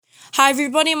Hi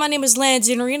everybody, my name is Lance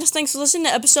Arenas. Thanks for listening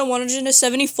to episode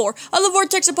 174 of the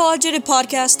Vortex Apologetic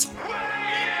podcast.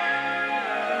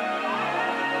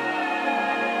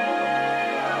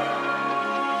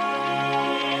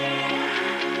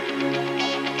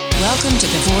 Welcome to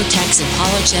the Vortex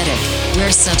Apologetic, where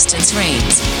substance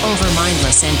reigns over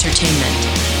mindless entertainment.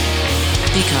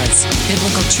 Because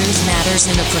biblical truth matters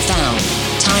in a profound,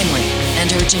 timely, and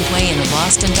urgent way in a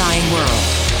lost and dying world.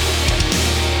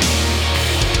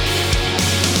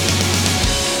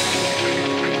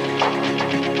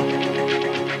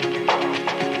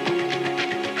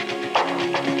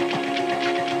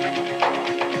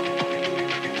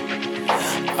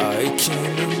 I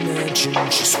can't imagine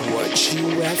just what you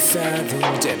have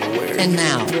fathomed and where. And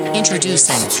now,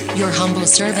 introducing your humble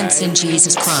servants in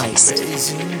Jesus Christ,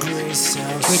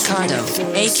 Ricardo,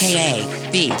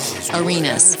 a.k.a. B.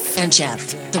 Arenas, and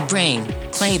Jeff, the Brain,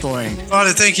 Claiborne.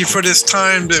 Father, thank you for this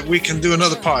time that we can do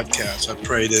another podcast. I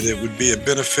pray that it would be a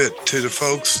benefit to the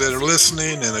folks that are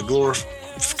listening and a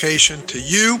glorification to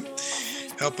you.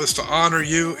 Help us to honor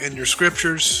you in your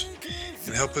scriptures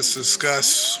and help us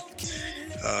discuss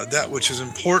that which is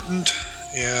important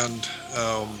and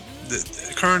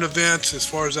the current events as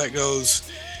far as that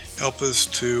goes. Help us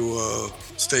to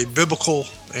stay biblical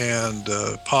and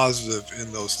positive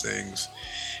in those things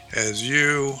as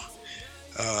you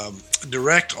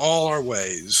direct all our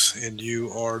ways, and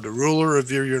you are the ruler of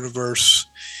your universe,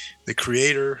 the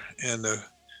creator and the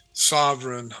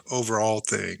sovereign over all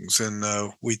things. And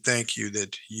we thank you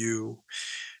that you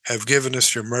have given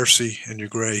us your mercy and your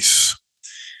grace,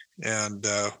 and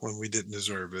when we didn't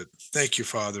deserve it. Thank you,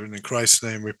 Father, and in Christ's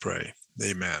name we pray.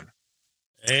 Amen.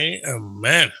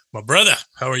 Amen. My brother,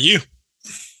 how are you?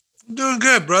 I'm doing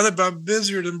good, brother, but I'm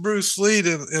busier than Bruce Lee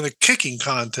in a kicking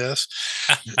contest.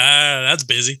 That's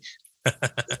busy. Yeah,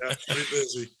 pretty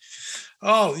busy.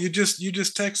 Oh, you just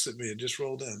texted me and just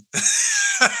rolled in.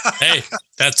 Hey,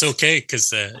 that's okay,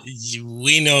 because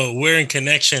we know we're in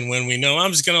connection when we know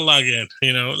I'm just gonna log in.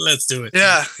 Let's do it.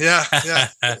 Yeah.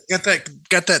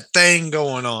 Got that thing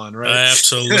going on, right?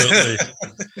 Absolutely.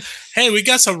 Hey, we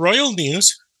got some royal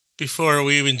news before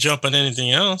we even jump on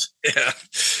anything else. Yeah.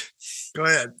 Go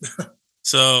ahead.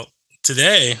 So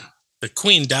today, the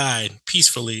Queen died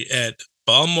peacefully at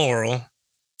Balmoral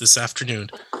this afternoon.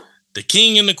 The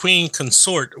King and the Queen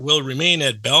consort will remain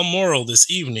at Balmoral this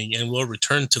evening and will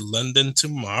return to London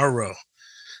tomorrow.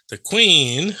 The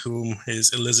Queen, whom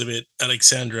is Elizabeth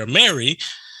Alexandra Mary,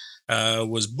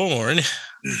 was born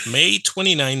May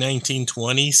 29,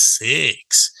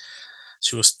 1926.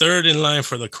 She was third in line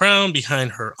for the crown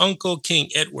behind her uncle,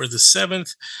 King Edward VII,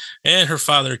 and her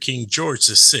father, King George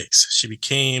VI. She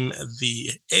became the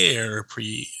heir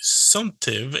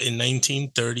presumptive in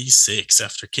 1936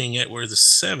 after King Edward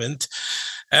VII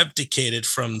abdicated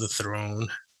from the throne.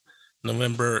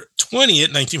 November 20th,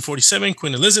 1947,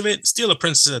 Queen Elizabeth, still a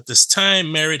princess at this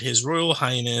time, married His Royal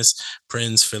Highness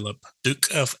Prince Philip,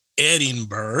 Duke of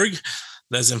Edinburgh.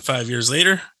 Less than 5 years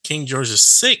later, King George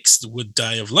VI would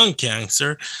die of lung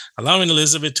cancer, allowing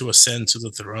Elizabeth to ascend to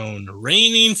the throne,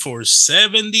 reigning for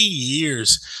 70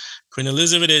 years. Queen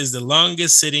Elizabeth is the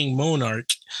longest sitting monarch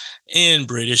in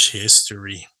British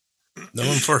history.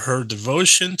 Known for her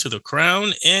devotion to the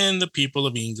crown and the people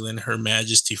of England, Her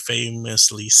Majesty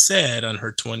famously said on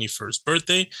her 21st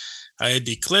birthday, "I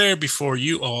declare before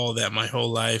you all that my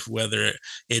whole life, whether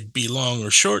it be long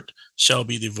or short, shall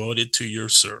be devoted to your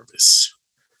service."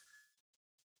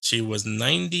 She was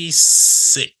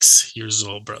 96 years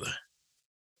old, brother.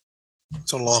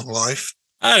 It's a long life.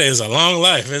 That is a long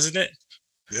life, isn't it?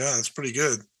 Yeah, it's pretty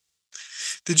good.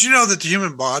 Did you know that the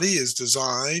human body is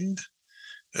designed,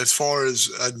 as far as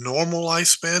a normal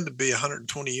lifespan, to be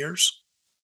 120 years?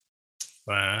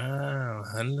 Wow,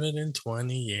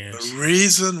 120 years. The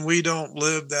reason we don't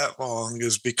live that long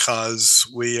is because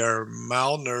we are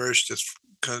malnourished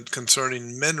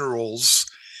concerning minerals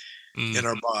in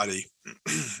our body.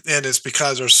 And it's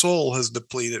because our soul has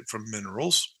depleted from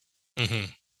minerals. Mm-hmm.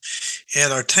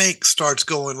 And our tank starts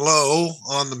going low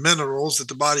on the minerals that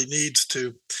the body needs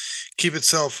to keep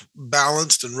itself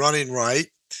balanced and running right.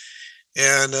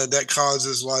 And that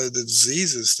causes a lot of the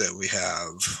diseases that we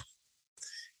have.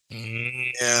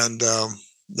 Mm-hmm. And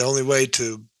the only way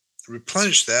to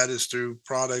replenish that is through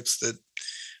products that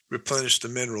replenish the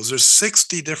minerals. There's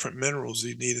 60 different minerals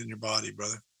you need in your body,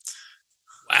 brother.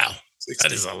 Wow. 60.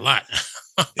 That is a lot.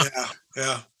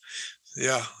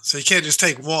 Yeah. So you can't just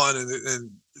take one and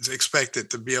expect it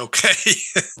to be okay.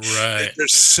 Right.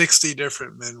 There's 60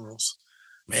 different minerals.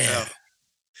 Man.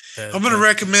 Yeah. I'm going to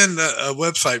recommend a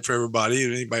website for everybody,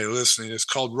 anybody listening. It's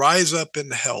called Rise Up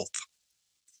in Health.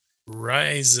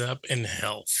 Rise up in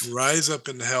health. Rise Up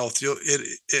in Health.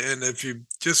 And if you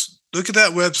just look at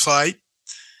that website,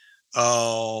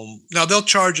 now they'll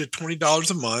charge you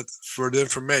 $20 a month for the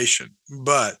information,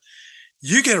 but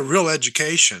you get a real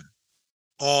education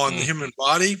on the human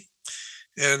body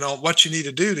and on what you need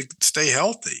to do to stay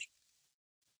healthy.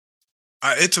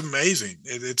 It's amazing.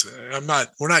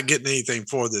 We're not getting anything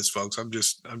for this, folks.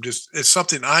 It's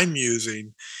something I'm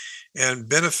using and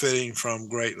benefiting from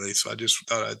greatly. So I just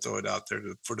thought I'd throw it out there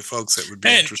for the folks that would be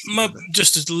interested in it.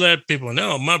 Just to let people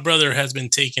know, my brother has been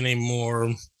taking a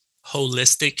more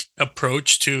holistic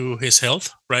approach to his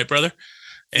health, right, brother?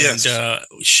 And Yes.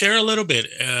 Share a little bit,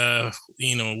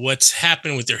 what's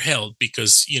happened with your health,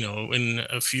 because, in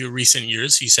a few recent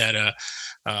years, he's had a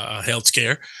health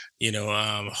scare,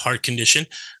 heart condition.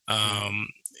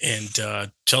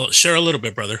 Share a little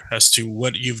bit, brother, as to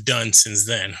what you've done since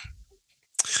then.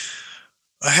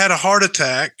 I had a heart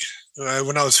attack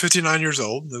when I was 59 years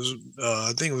old. It was,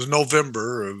 I think it was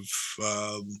November of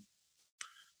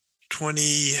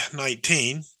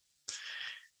 2019.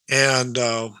 And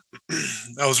I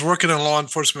was working in law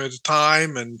enforcement at the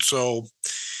time. And so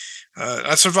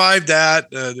I survived that.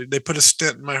 They put a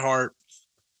stent in my heart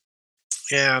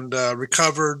and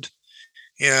recovered.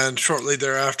 And shortly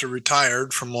thereafter,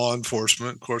 retired from law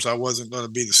enforcement. Of course, I wasn't going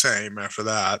to be the same after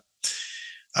that.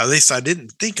 At least I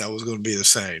didn't think I was going to be the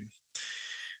same.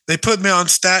 They put me on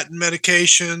statin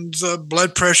medications,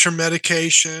 blood pressure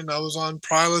medication. I was on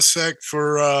Prilosec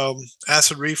for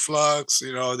acid reflux.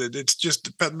 It's just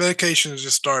the medications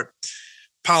just start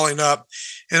piling up.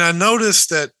 And I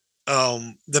noticed that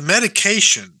the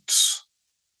medications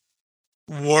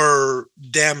were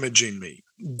damaging me.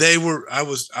 I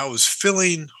was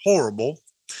feeling horrible.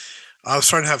 I was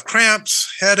starting to have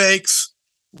cramps, headaches,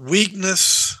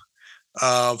 weakness,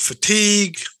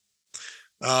 fatigue.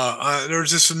 There was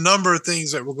just a number of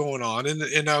things that were going on. And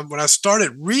when I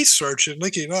started researching,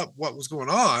 looking up what was going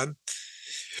on,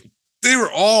 they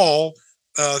were all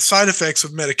side effects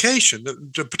of medication,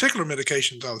 the particular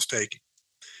medications I was taking.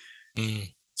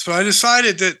 So I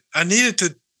decided that I needed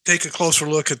to take a closer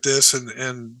look at this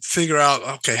and figure out,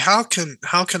 okay, how can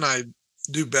I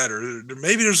do better?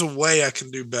 Maybe there's a way I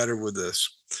can do better with this.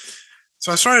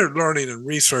 So I started learning and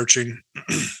researching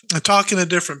and talking to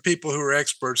different people who are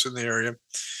experts in the area.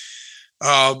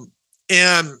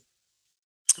 And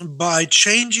by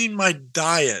changing my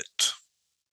diet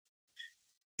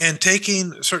and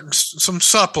taking some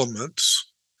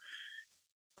supplements,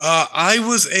 I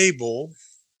was able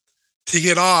to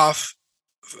get off.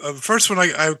 First one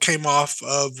I came off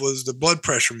of was the blood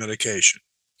pressure medication.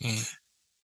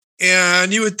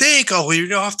 And you would think,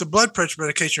 you're off the blood pressure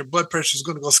medication, your blood pressure is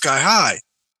going to go sky high.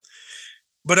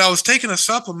 But I was taking a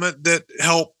supplement that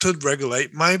helped to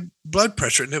regulate my blood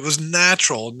pressure, and it was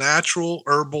natural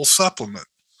herbal supplement.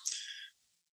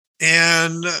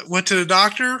 And went to the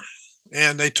doctor,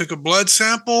 and they took a blood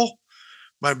sample.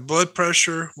 My blood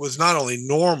pressure was not only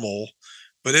normal,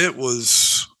 but it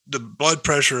was the blood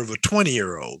pressure of a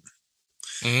 20-year-old.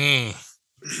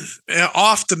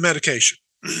 Off the medication.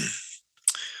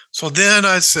 So then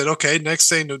I said, okay, next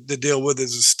thing to deal with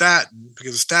is a statin,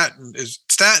 because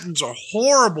statins are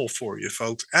horrible for you,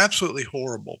 folks, absolutely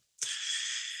horrible.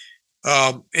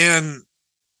 And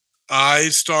I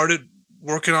started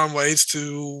working on ways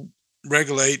to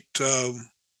regulate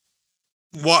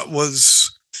what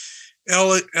was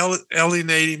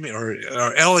alienating me or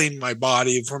alienating my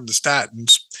body from the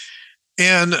statins.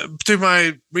 And through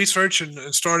my research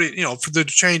and starting, for the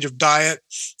change of diet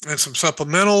and some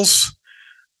supplementals,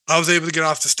 I was able to get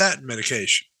off the statin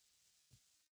medication.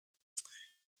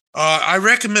 I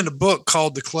recommend a book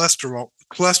called The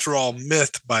Cholesterol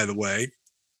Myth, by the way.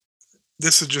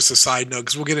 This is just a side note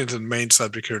because we'll get into the main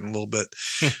subject here in a little bit.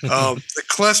 The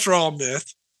Cholesterol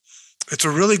Myth. It's a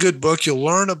really good book. You'll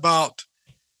learn about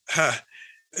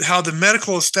how the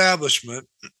medical establishment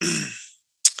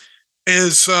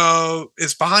is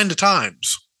behind the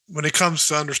times when it comes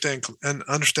to understanding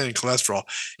cholesterol.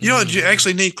 You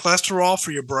actually need cholesterol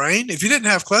for your brain. If you didn't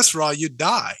have cholesterol, you'd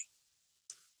die.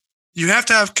 You have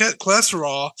to have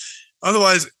cholesterol,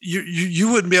 otherwise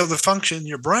you wouldn't be able to function in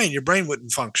your brain. Your brain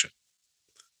wouldn't function.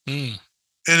 And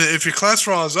if your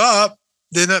cholesterol is up,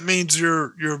 then that means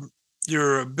your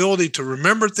ability to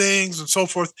remember things and so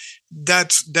forth,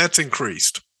 that's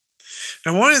increased.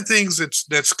 Now, one of the things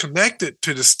that's connected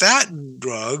to the statin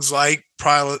drugs, like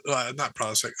not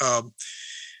Prilosec,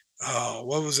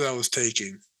 what was it I was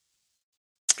taking?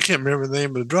 I can't remember the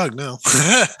name of the drug now.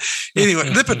 Anyway,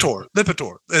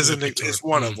 Lipitor is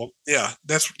one of them. Yeah,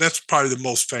 that's probably the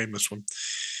most famous one.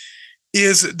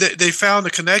 Is that they found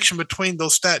a connection between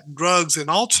those statin drugs and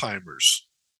Alzheimer's.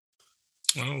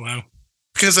 Oh, wow.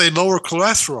 because they lower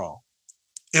cholesterol.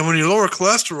 And when you lower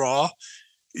cholesterol,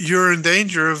 you're in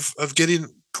danger of getting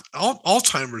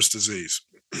Alzheimer's disease.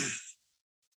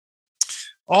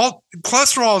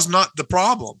 Cholesterol is not the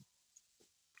problem.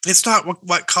 It's not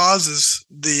what causes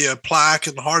the plaque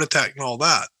and the heart attack and all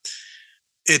that.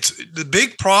 It's the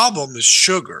big problem is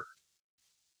sugar.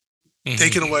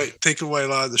 Taking away a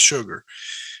lot of the sugar.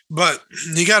 But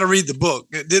you got to read the book.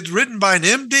 It's written by an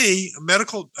MD,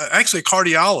 actually a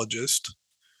cardiologist,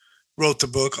 wrote the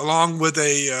book along with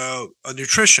a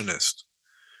nutritionist.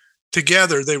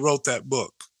 Together, they wrote that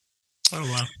book. Oh,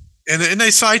 wow. And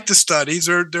they cite the studies.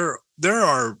 There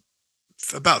are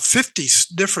about 50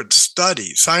 different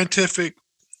studies, scientific,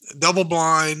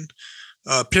 double-blind,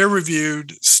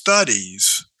 peer-reviewed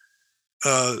studies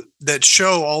that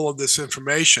show all of this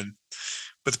information.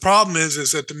 But the problem is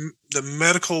that the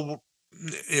medical,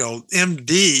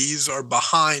 MDs are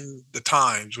behind the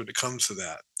times when it comes to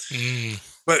that.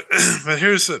 But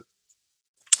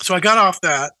so I got off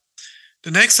that.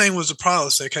 The next thing was the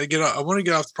Prilosec. I want to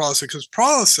get off the Prilosec because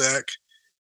Prilosec,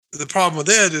 the problem with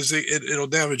it is it'll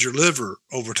damage your liver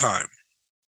over time.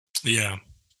 Yeah.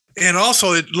 And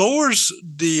also it lowers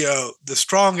the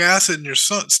strong acid in your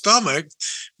stomach,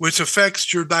 which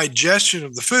affects your digestion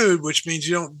of the food, which means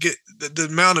you don't get the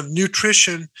amount of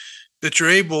nutrition that you're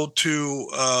able to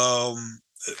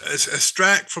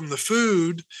extract from the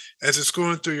food as it's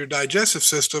going through your digestive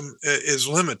system is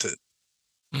limited.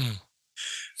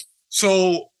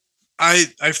 So I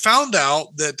found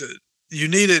out that you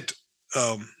needed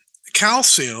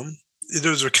calcium.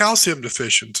 There's a calcium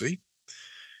deficiency.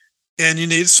 And you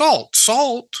need salt.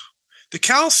 The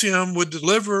calcium would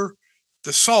deliver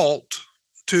the salt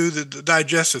to the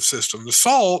digestive system. The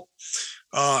salt,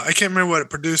 I can't remember what it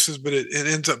produces, but it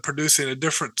ends up producing a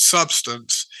different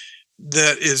substance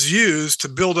that is used to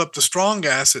build up the strong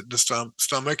acid in the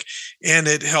stomach, and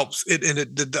it helps it. And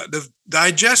the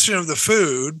digestion of the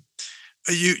food,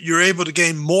 you're able to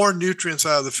gain more nutrients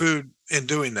out of the food in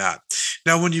doing that.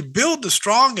 Now, when you build the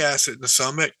strong acid in the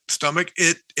stomach,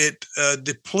 it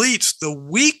depletes the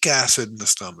weak acid in the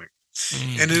stomach,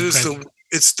 and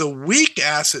it's the weak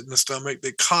acid in the stomach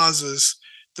that causes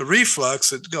the reflux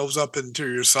that goes up into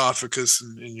your esophagus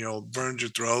and burns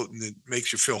your throat and it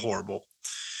makes you feel horrible.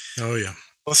 Oh yeah.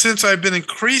 Well, since I've been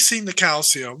increasing the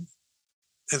calcium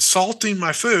and salting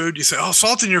my food, you say, "Oh,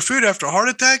 salting your food after a heart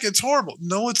attack? It's horrible."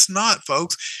 No, it's not,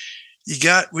 folks. We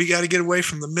got to get away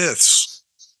from the myths.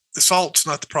 The salt's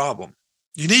not the problem.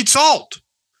 You need salt.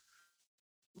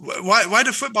 Why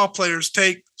do football players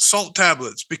take salt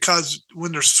tablets? Because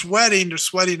when they're sweating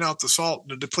out the salt,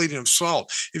 they're depleting of salt.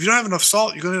 If you don't have enough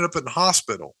salt, you're going to end up in the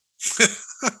hospital.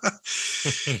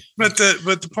 But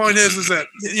the point is that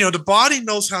the body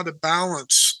knows how to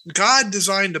balance. God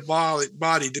designed the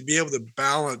body to be able to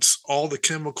balance all the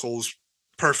chemicals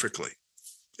perfectly,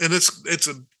 and it's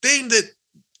a thing that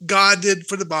God did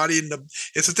for the body, and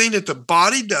it's a thing that the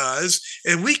body does,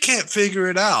 and we can't figure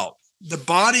it out. The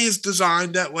body is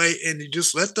designed that way, and you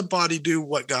just let the body do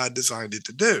what God designed it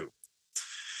to do.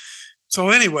 So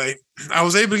anyway, I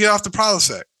was able to get off the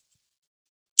Prilosec.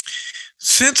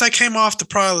 Since I came off the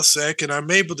Prilosec, and I'm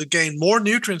able to gain more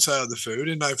nutrients out of the food,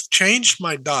 and I've changed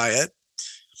my diet,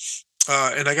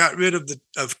 and I got rid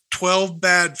of 12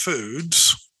 bad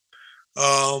foods.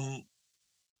 The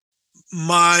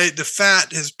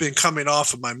fat has been coming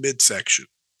off of my midsection.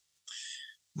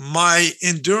 My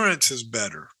endurance is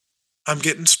better. I'm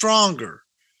getting stronger.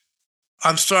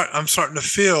 I'm starting to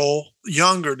feel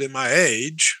younger than my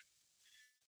age,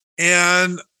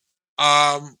 and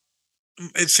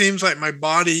it seems like my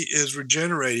body is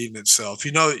regenerating itself.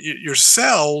 Your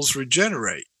cells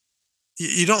regenerate.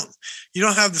 You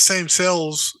don't have the same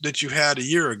cells that you had a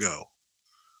year ago.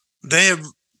 They have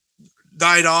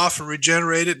died off and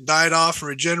regenerated, died off and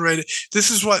regenerated.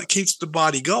 This is what keeps the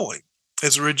body going.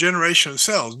 It's a regeneration of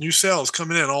cells, new cells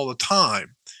coming in all the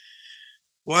time.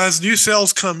 Well, as new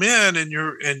cells come in and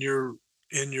you're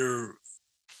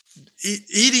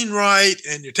eating right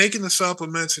and you're taking the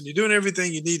supplements and you're doing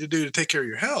everything you need to do to take care of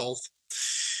your health,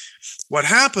 what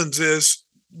happens is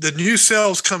the new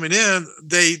cells coming in,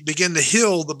 they begin to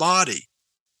heal the body.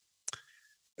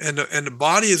 And the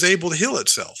body is able to heal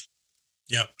itself.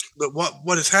 Yeah. But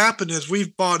what has happened is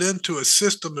we've bought into a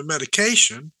system of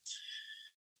medication,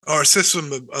 or a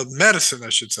system of medicine, I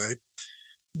should say,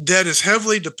 that is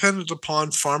heavily dependent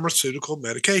upon pharmaceutical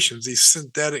medications, these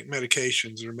synthetic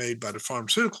medications that are made by the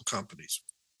pharmaceutical companies.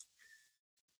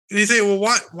 And you think,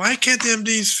 well, why can't the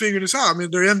MDs figure this out? I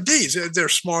mean, they're MDs. They're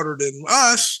smarter than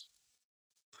us.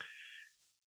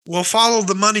 Well, follow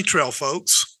the money trail,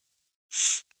 folks.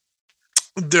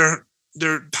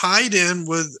 they're tied in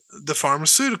with the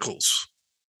pharmaceuticals,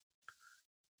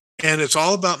 and it's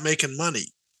all about making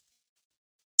money.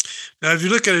 Now, if you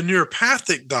look at a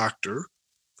neuropathic doctor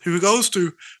who goes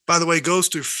through, by the way, goes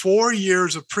through 4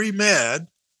 years of pre-med,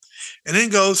 and then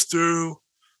goes through,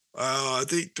 I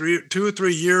think 2 or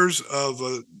 3 years of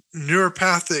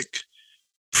neuropathic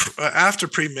after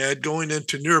pre-med, going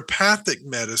into neuropathic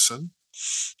medicine,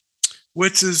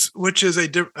 which is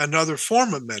another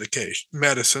form of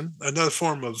medicine, another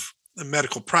form of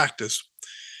medical practice.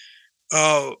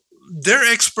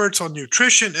 They're experts on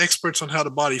nutrition, experts on how the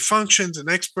body functions, and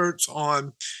experts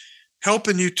on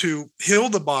helping you to heal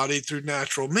the body through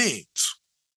natural means.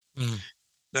 Mm.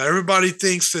 Now, everybody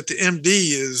thinks that the MD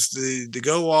is the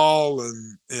go-all,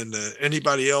 and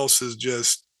anybody else is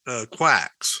just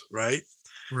quacks, right?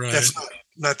 Right.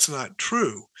 That's not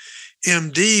true.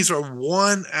 MDs are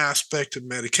one aspect of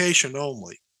medication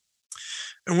only.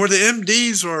 And where the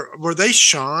MDs where they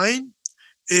shine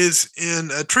is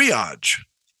in a triage.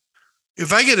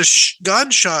 If I get a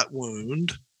gunshot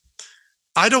wound,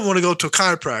 I don't want to go to a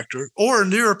chiropractor or a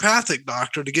neuropathic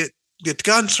doctor to get the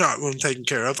gunshot wound taken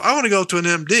care of. I want to go to an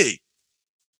MD,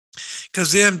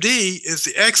 because the MD is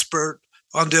the expert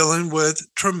on dealing with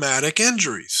traumatic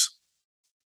injuries.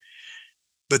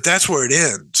 But that's where it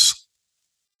ends.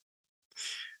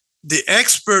 The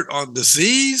expert on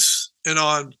disease and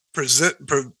on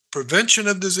prevention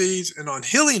of disease and on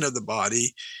healing of the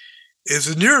body is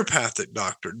a neuropathic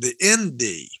doctor, the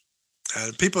ND.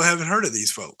 People haven't heard of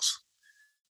these folks.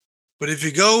 But if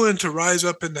you go into Rise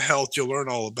Up into Health, you'll learn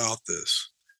all about this.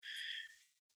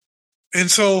 And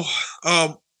so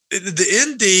the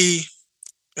ND,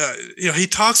 he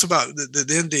talks about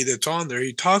the ND that's on there.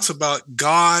 He talks about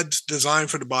God's design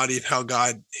for the body and how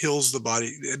God heals the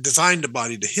body, designed the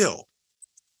body to heal.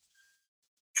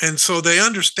 And so they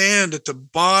understand that the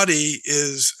body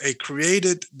is a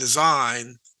created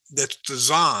design that's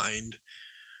designed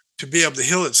to be able to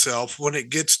heal itself when it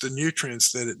gets the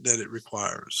nutrients that it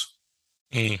requires.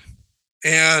 Mm.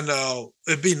 And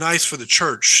it'd be nice for the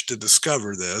church to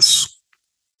discover this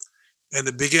and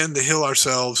to begin to heal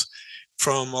ourselves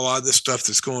from a lot of this stuff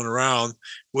that's going around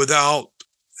without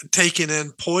taking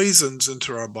in poisons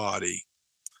into our body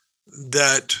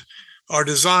that are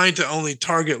designed to only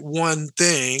target one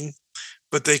thing,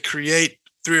 but they create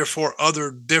 3 or 4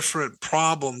 other different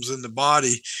problems in the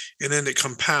body, and then it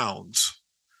compounds.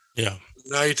 Yeah.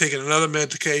 Now you're taking another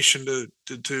medication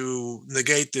to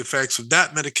negate the effects of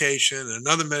that medication, and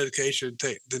another medication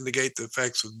to negate the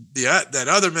effects of that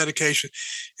other medication,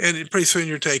 and pretty soon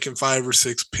you're taking 5 or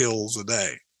 6 pills a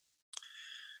day.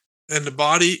 And the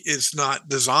body is not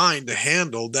designed to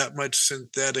handle that much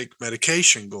synthetic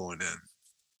medication going in.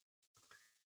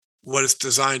 What it's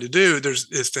designed to do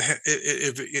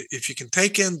if you can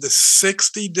take in the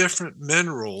 60 different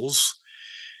minerals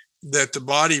that the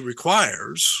body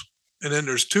requires, and then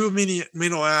there's 2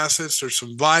 amino acids, there's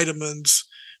some vitamins,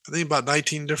 I think about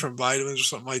 19 different vitamins or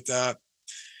something like that.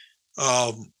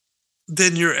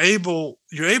 Then you're able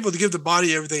to give the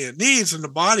body everything it needs, and the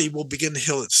body will begin to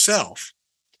heal itself.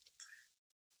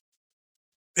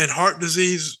 And heart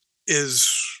disease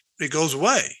it goes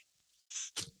away.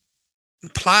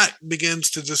 Plaque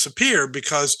begins to disappear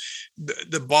because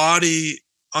the body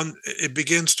it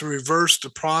begins to reverse the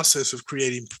process of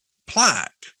creating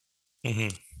plaque.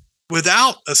 Mm-hmm.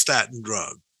 Without a statin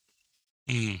drug.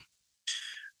 Mm.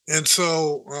 And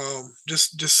so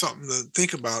just something to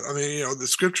think about. I mean, the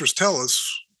scriptures tell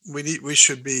us we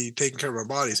should be taking care of our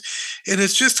bodies. And it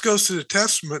just goes to the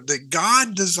testament that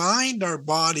God designed our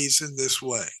bodies in this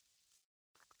way.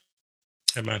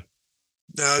 Amen.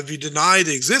 Now, if you deny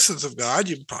the existence of God,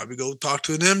 you probably go talk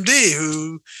to an MD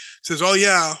who says, oh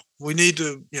yeah, we need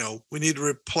to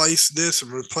replace this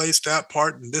and replace that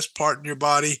part and this part in your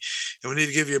body, and we need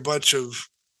to give you a bunch of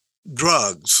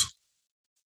drugs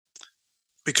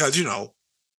because,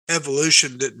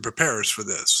 evolution didn't prepare us for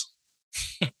this.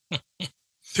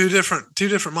 Two different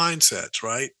mindsets,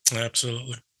 right?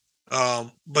 Absolutely.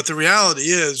 But the reality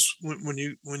is when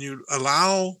you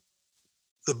allow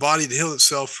the body to heal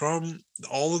itself from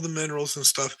all of the minerals and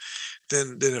stuff,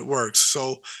 then it works.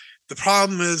 So the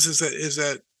problem is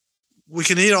that we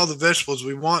can eat all the vegetables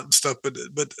we want and stuff,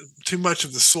 but too much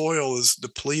of the soil is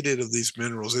depleted of these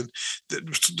minerals, and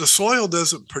the soil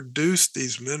doesn't produce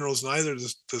these minerals. Neither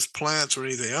does plants or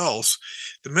anything else.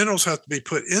 The minerals have to be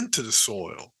put into the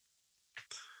soil,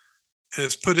 and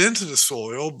it's put into the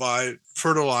soil by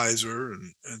fertilizer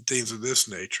and things of this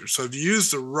nature. So if you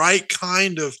use the right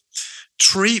kind of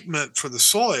treatment for the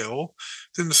soil,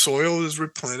 then the soil is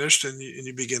replenished and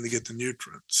you begin to get the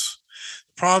nutrients.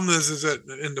 The problem is that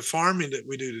in the farming that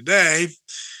we do today,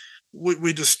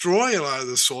 we destroy a lot of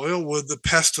the soil with the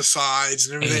pesticides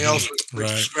and everything else we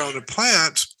spray on the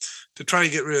plants to try to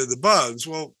get rid of the bugs.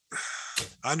 Well,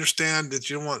 I understand that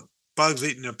you don't want bugs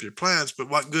eating up your plants, but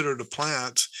what good are the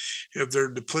plants if they're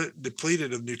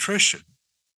depleted of nutrition?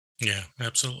 Yeah,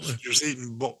 absolutely. You're just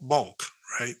eating bulk,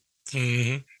 right?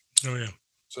 Mm-hmm. Oh yeah.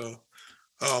 So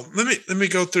let me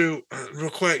go through real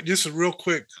quick, just a real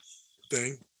quick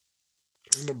thing.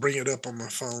 I'm gonna bring it up on my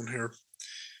phone here.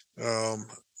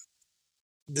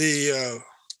 The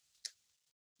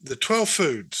 12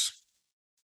 foods,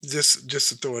 just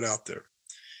to throw it out there: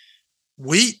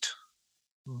 wheat,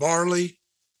 barley,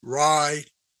 rye,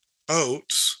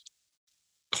 oats,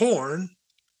 corn,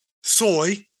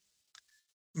 soy,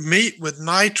 meat with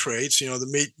nitrates,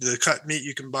 the cut meat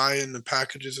you can buy in the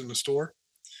packages in the store,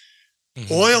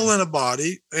 oil in a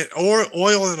body, or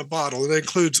oil in a bottle. It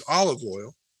includes olive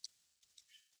oil,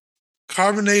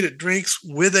 carbonated drinks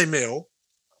with a meal,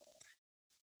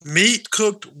 meat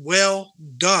cooked well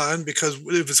done, because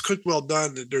if it's cooked well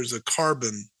done, there's a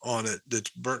carbon on it that's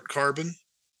burnt carbon.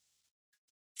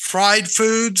 Fried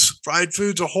foods are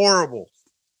horrible.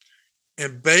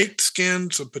 And baked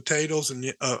skins of potatoes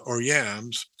and or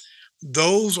yams,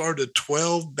 those are the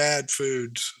 12 bad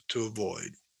foods to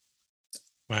avoid.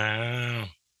 Wow.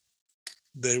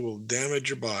 They will damage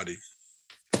your body.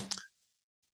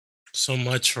 So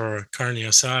much for carne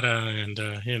asada and,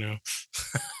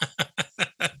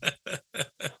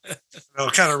 Well,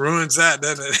 it kind of ruins that,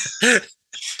 doesn't it?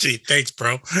 Gee, thanks,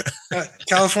 bro.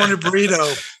 California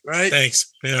burrito, right?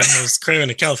 Thanks. Yeah, I was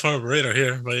craving a California burrito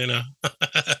here, but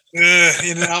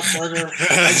In-N-Out burger.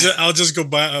 I'll just go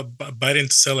bite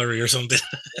into celery or something.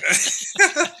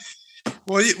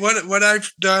 Well, what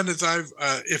I've done is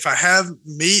if I have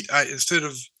meat, instead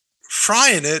of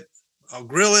frying it, I'll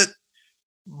grill it,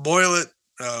 boil it,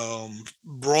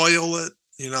 broil it,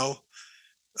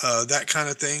 that kind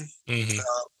of thing,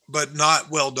 but not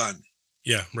well done.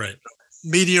 Yeah, right.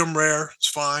 Medium rare, it's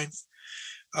fine.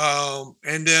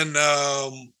 And then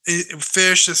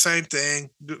fish, the same thing.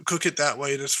 Cook it that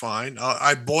way, that's fine.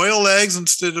 I boil eggs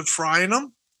instead of frying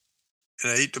them,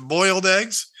 and I eat the boiled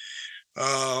eggs.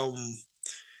 And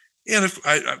if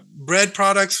bread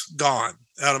products, gone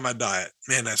out of my diet.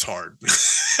 Man, that's hard.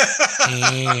 It's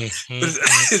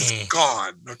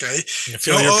gone. Okay, I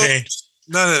feel your pain.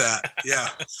 None of that. Yeah.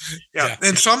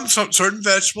 And some certain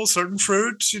vegetables, certain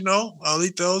fruits, I'll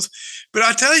eat those. But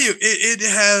I tell you, it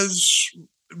has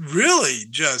really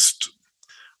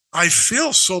I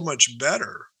feel so much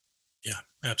better. Yeah,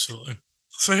 absolutely.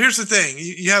 So here's the thing.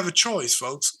 You have a choice,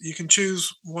 folks. You can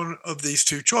choose one of these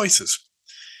two choices: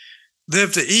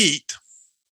 live to eat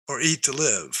or eat to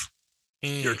live.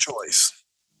 Your choice.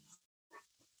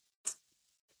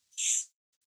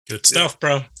 Good stuff,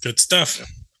 bro. Good stuff.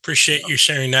 Appreciate you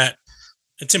sharing that.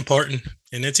 It's important,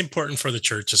 and it's important for the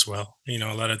church as well. A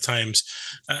lot of times,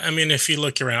 if you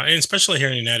look around, and especially here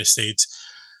in the United States,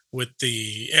 with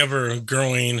the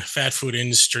ever-growing fast food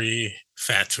industry,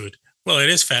 it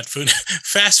is fast food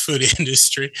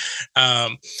industry,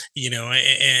 and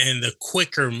the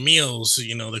quicker meals,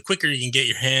 the quicker you can get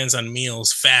your hands on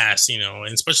meals fast,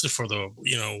 and especially for the,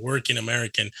 working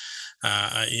American,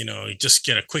 just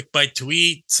get a quick bite to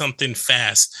eat, something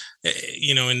fast,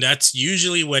 and that's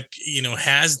usually what,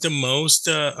 has the most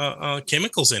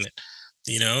chemicals in it.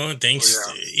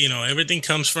 Everything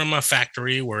comes from a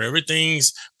factory where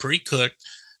everything's pre-cooked,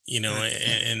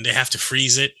 and they have to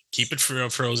freeze it, keep it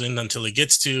frozen until it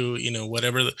gets to,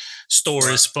 whatever the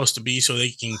store is supposed to be, so they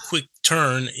can quick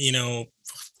turn,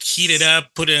 heat it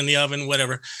up, put it in the oven,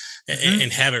 whatever,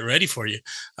 and have it ready for you.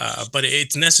 But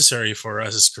it's necessary for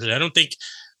us as Christians. I don't think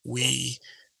we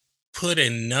put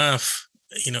enough,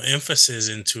 emphasis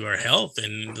into our health.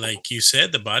 And like you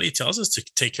said, the body tells us to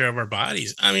take care of our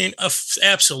bodies.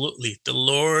 Absolutely. The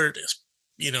Lord,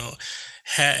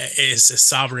 is a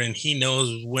sovereign. He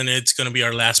knows when it's going to be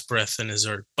our last breath in his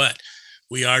earth, but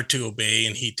we are to obey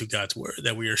and heed to God's word,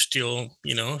 that we are still,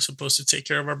 supposed to take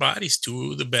care of our bodies,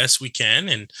 do the best we can.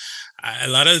 And a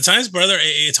lot of the times, brother,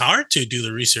 it's hard to do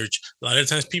the research. A lot of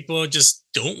times people just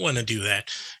don't want to do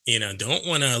that, don't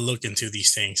want to look into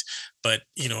these things. But,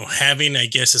 having, I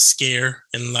guess, a scare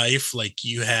in life like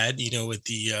you had, with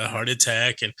the heart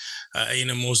attack and,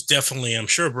 most definitely, I'm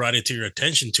sure brought it to your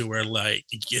attention to where, like,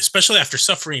 especially after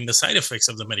suffering the side effects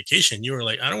of the medication, you were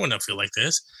like, I don't want to feel like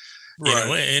this.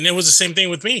 Right. And it was the same thing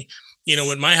with me.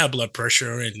 with my high blood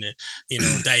pressure and,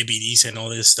 diabetes and all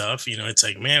this stuff, it's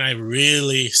like, man, I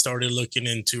really started looking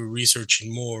into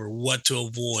researching more what to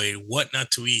avoid, what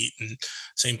not to eat. And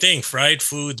same thing, fried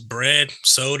foods, bread,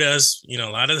 sodas, a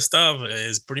lot of the stuff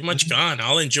is pretty much gone.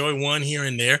 I'll enjoy one here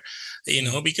and there,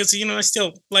 because, I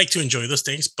still like to enjoy those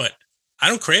things, but I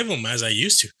don't crave them as I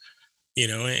used to.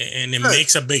 And it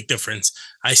makes a big difference.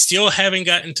 I still haven't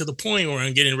gotten to the point where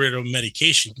I'm getting rid of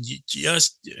medication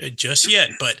just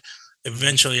yet, but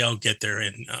eventually I'll get there,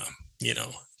 and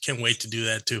can't wait to do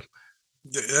that too.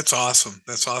 That's awesome.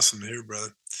 That's awesome to hear,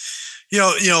 brother.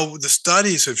 The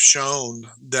studies have shown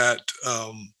that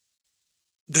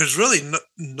there's really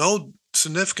no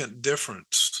significant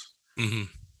difference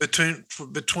between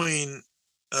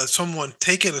someone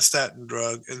taking a statin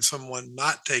drug and someone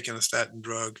not taking a statin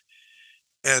drug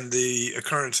and the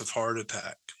occurrence of heart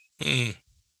attack. The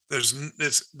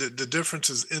difference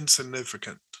is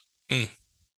insignificant.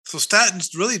 So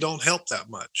statins really don't help that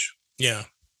much. Yeah.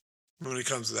 When it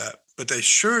comes to that, but they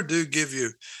sure do give you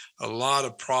a lot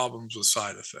of problems with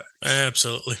side effects.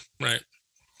 Absolutely. Right.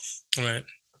 Man.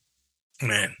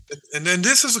 And then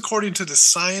this is according to the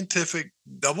scientific,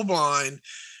 double-blind,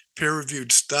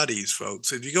 peer-reviewed studies,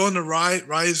 folks. If you go into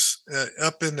Rise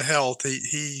Up in Health,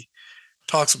 he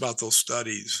talks about those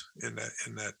studies in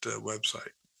that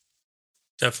website.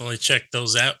 Definitely check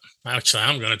those out. Actually,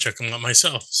 I'm going to check them out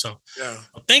myself. So,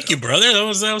 thank you, brother.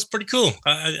 That was pretty cool.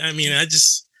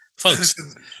 Folks,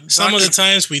 some of the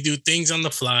times we do things on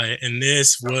the fly, and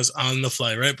this was on the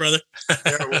fly, right, brother? Yeah,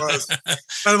 it was.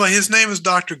 By the way, his name is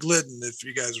Dr. Glidden, if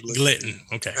you guys are looking. Glidden.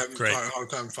 Okay, great. A hard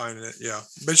time finding it, yeah.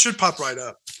 But it should pop right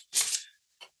up.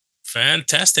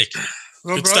 Fantastic.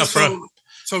 Well, good bro, stuff, bro.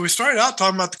 So we started out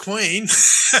talking about the Queen. We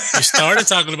started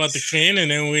talking about the Queen, and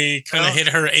then we kind of hit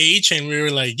her age, and we were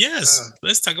like, yes,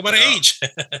 let's talk about her age.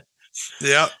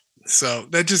 Yeah. So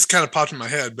that just kind of popped in my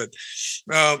head. But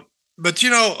I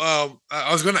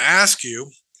was going to ask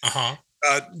you,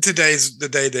 today's the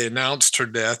day they announced her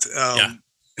death. Right.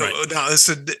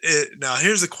 Now,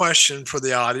 here's a question for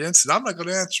the audience, and I'm not going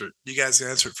to answer it. You guys can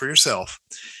answer it for yourself.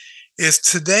 Is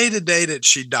today the day that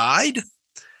she died?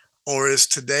 Or is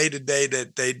today the day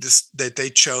that they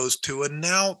chose to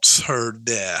announce her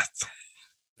death?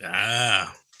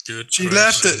 Good. She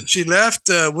left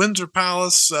Windsor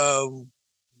Palace.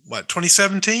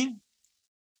 2017?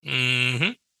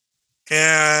 Mm-hmm.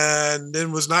 And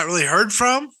then was not really heard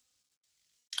from.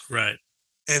 Right.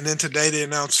 And then today they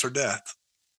announced her death.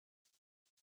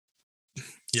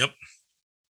 Yep.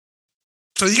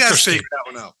 So you guys figure that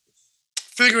one out.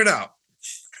 Figure it out.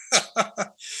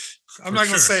 I'm not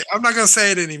gonna say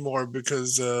it anymore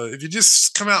because if you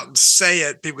just come out and say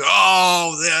it, people go,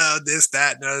 "Oh, yeah, this,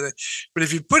 that, and other." But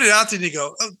if you put it out there and you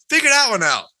go, "Oh, figure that one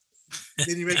out,"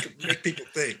 then you make people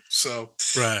think. So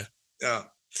right, yeah.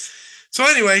 So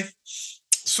anyway,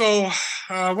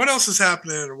 what else is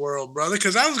happening in the world, brother?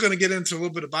 Because I was going to get into a little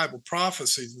bit of Bible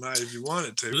prophecy tonight, if you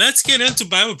wanted to. Let's get into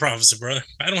Bible prophecy, brother.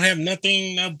 I don't have no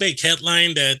big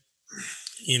headline that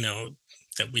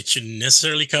that we shouldn't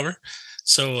necessarily cover.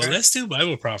 So let's do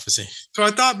Bible prophecy. So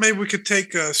I thought maybe we could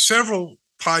take several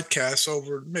podcasts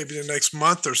over maybe the next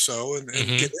month or so and get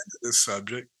into this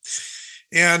subject.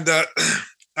 And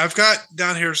I've got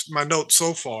down here my notes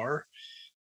so far.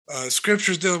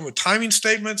 Scriptures dealing with timing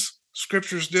statements.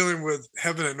 Scriptures dealing with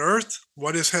heaven and earth.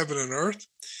 What is heaven and earth?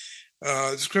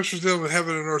 Scriptures dealing with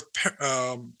heaven and earth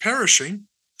perishing.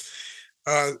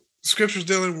 Scriptures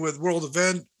dealing with world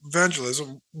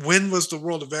evangelism. When was the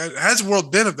world has the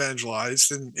world been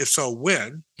evangelized, and if so,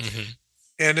 when?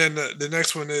 And then the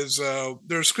next one is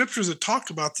there are scriptures that talk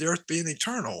about the earth being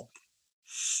eternal.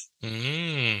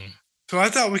 So I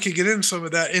thought we could get into some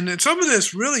of that, and then some of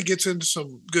this really gets into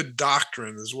some good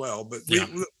doctrine as well. But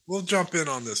we'll jump in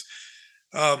on this.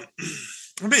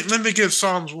 Let me give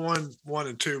Psalms 1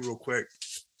 and 2 real quick,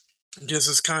 just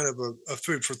as kind of a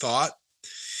food for thought.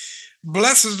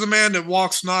 Blessed is the man that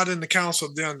walks not in the counsel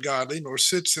of the ungodly, nor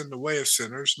sits in the way of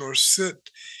sinners, nor sit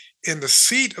in the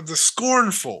seat of the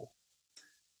scornful.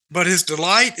 But his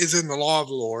delight is in the law of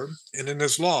the Lord, and in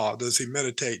his law does he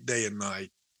meditate day and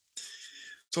night.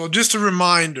 So just a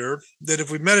reminder that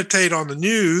if we meditate on the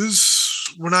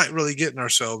news, we're not really getting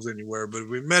ourselves anywhere. But if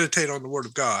we meditate on the Word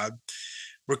of God,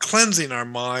 we're cleansing our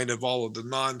mind of all of the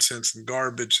nonsense and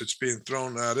garbage that's being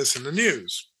thrown at us in the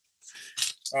news.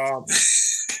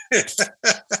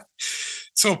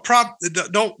 So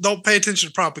don't pay attention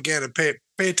to propaganda. Pay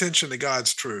attention to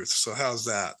God's truth. So how's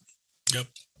that? Yep.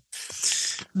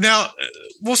 Now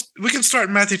we can start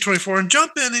in Matthew 24 and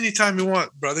jump in anytime you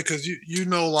want, brother, because you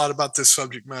know a lot about this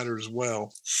subject matter as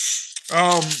well.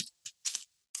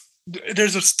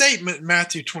 there's a statement in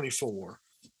Matthew 24,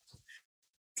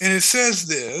 and it says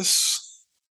this,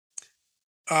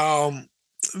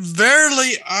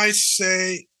 verily I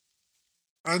say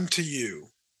unto you,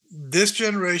 this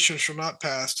generation shall not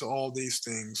pass till all these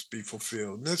things be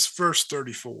fulfilled. And that's verse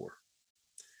 34.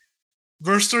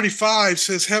 Verse 35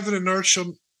 says, heaven and earth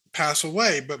shall pass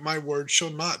away, but my word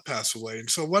shall not pass away. And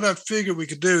so what I figured we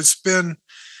could do is spend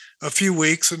a few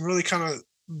weeks and really kind of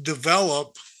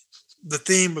develop the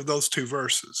theme of those two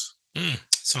verses.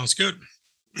 Sounds good.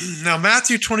 Now,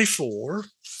 Matthew 24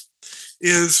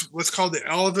 is what's called the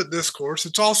Olivet Discourse.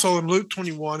 It's also in Luke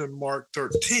 21 and Mark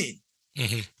 13.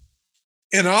 Mm-hmm.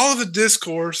 And Olivet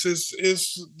Discourse is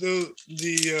the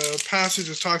passage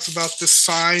that talks about the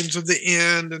signs of the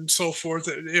end and so forth.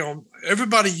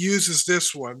 Everybody uses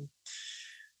this one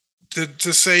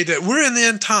to say that we're in the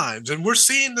end times and we're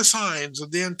seeing the signs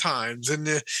of the end times. And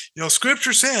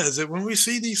Scripture says that when we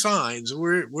see these signs,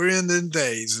 we're in the end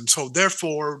days. And so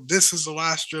therefore, this is the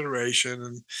last generation,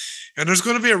 and there's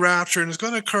going to be a rapture, and it's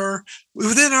going to occur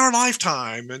within our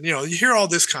lifetime. And you hear all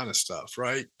this kind of stuff,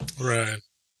 right? Right.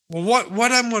 Well,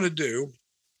 what I'm going to do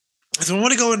is I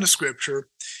want to go into Scripture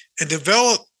and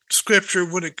develop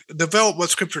what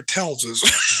Scripture tells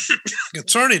us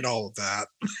concerning all of that,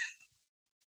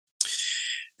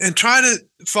 and try to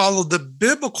follow the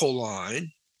biblical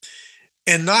line,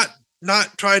 and not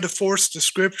try to force the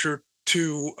Scripture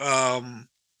to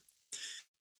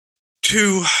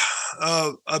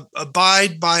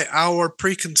abide by our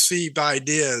preconceived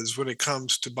ideas when it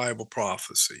comes to Bible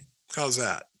prophecy. How's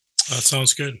that? That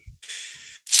sounds good.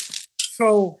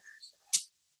 So,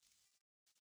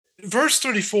 verse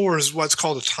 34 is what's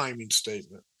called a timing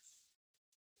statement.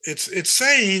 It's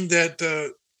saying that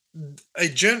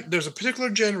there's a particular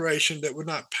generation that would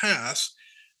not pass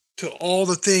till all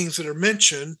the things that are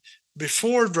mentioned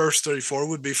before verse 34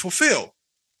 would be fulfilled.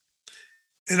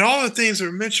 And all the things that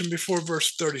are mentioned before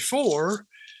verse 34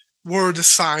 were the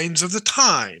signs of the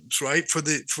times, right? For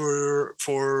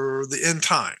the end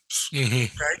times. Mm-hmm.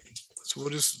 Okay. So we'll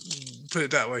just put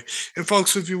it that way. And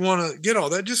folks, if you want to get all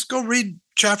that, just go read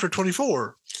chapter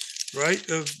 24, right,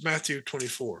 of Matthew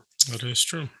 24. That is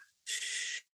true.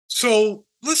 So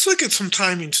let's look at some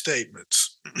timing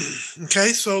statements. Okay,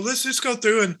 so let's just go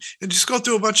through and just go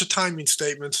through a bunch of timing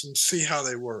statements and see how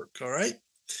they work, all right?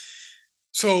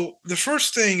 So the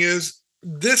first thing is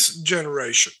this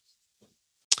generation.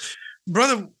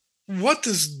 Brother, what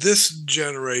does this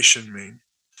generation mean?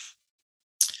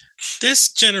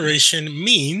 This generation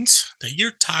means that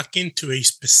you're talking to a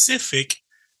specific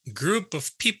group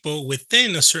of people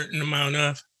within a certain amount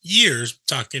of years.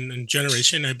 Talking in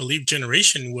generation, I believe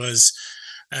generation was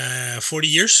 40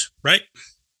 years, right?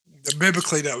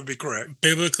 Biblically, that would be correct.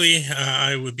 Biblically,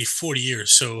 I would be 40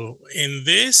 years. So in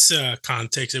this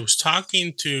context, it was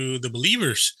talking to the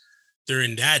believers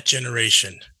during that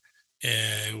generation,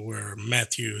 where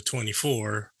Matthew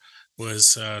 24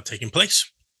 was taking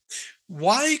place.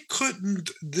 Why couldn't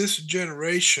this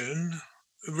generation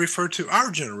refer to our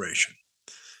generation?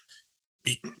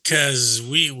 Because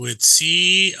we would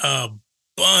see a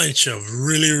bunch of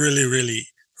really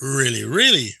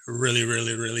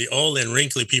old and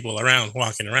wrinkly people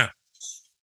walking around.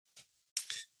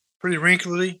 Pretty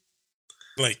wrinkly?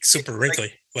 Like super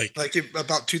wrinkly. Like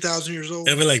about 2,000 years old?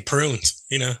 They'll be like prunes,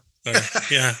 Or,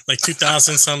 yeah, like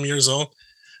 2,000 some years old.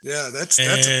 Yeah, that's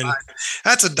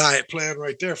a diet plan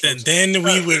right there, folks. Then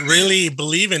we would really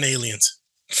believe in aliens.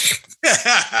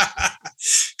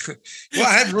 Well,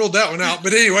 I hadn't ruled that one out,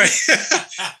 but anyway,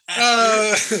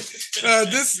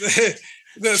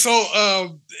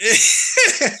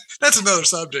 that's another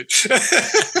subject.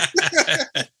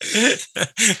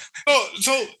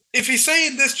 So if he's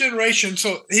saying this generation,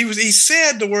 so he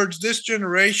said the words "this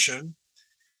generation"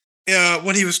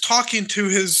 when he was talking to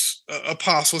his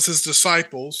apostles, his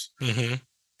disciples. Mm-hmm.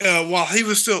 While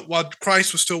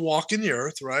Christ was still walking the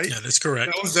earth, right? Yeah, that's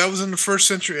correct. That was in the 1st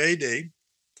century AD.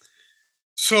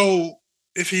 So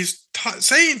if he's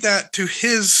saying that to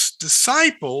his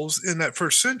disciples in that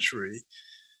 1st century,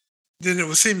 then it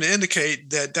would seem to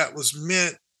indicate that was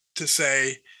meant to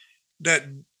say that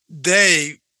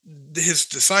his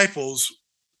disciples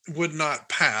would not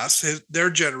pass, their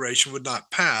generation would not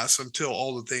pass until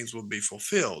all the things would be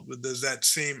fulfilled. But does that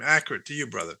seem accurate to you,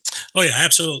 brother? Oh yeah,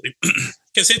 absolutely.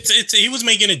 Because he was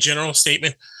making a general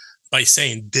statement by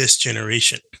saying this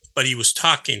generation, but he was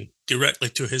talking directly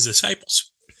to his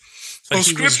disciples. Well,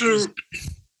 Scripture.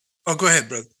 Go ahead,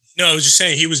 brother. No, I was just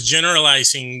saying he was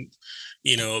generalizing,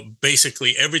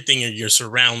 basically everything in your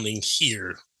surrounding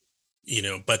here,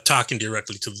 but talking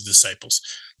directly to the disciples.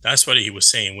 That's what he was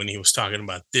saying when he was talking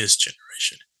about this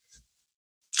generation.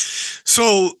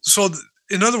 So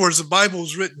in other words, the Bible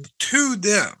was written to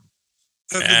them.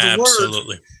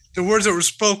 Absolutely. The words that were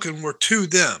spoken were to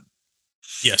them.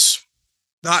 Yes.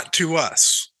 Not to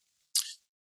us.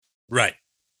 Right.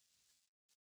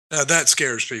 Now that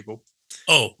scares people.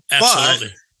 Oh,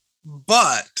 absolutely.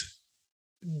 But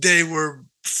they were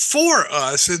for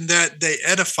us in that they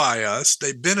edify us,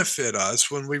 they benefit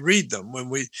us when we read them.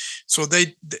 So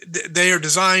they are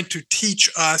designed to teach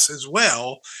us as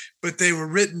well, but they were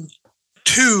written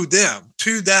to them,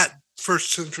 to that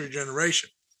first century generation.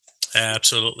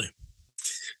 Absolutely.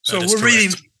 So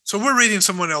we're reading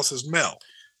someone else's mail.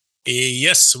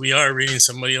 Yes, we are reading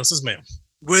somebody else's mail.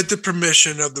 With the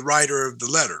permission of the writer of the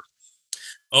letter.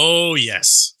 Oh,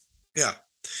 yes. Yeah.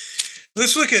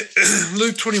 Let's look at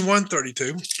Luke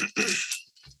 21:32.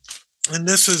 And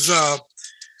this is the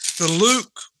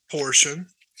Luke portion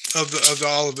of the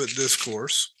Olivet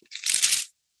Discourse.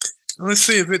 Let's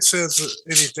see if it says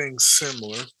anything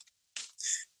similar.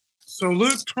 So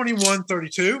Luke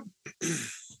 21:32.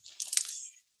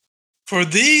 For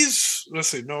these, let's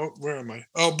see, no, where am I?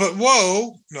 Oh, but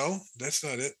woe, no, that's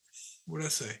not it. What did I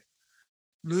say?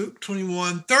 Luke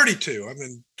 21:32. I'm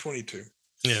in 22.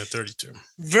 Yeah, 32.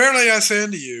 Verily I say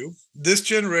unto you, this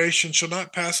generation shall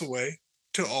not pass away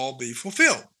till all be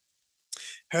fulfilled.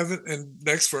 Heaven, and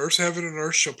next verse, heaven and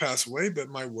earth shall pass away, but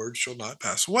my word shall not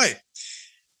pass away.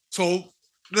 So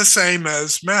the same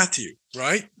as Matthew,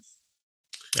 right?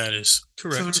 That is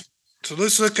correct. So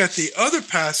let's look at the other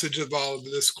passage of all of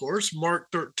the discourse, Mark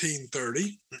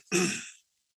 13:30.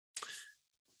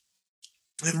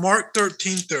 And Mark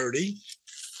 13:30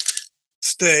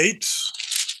 states,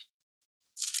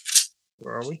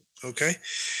 where are we? Okay.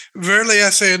 Verily I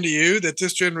say unto you that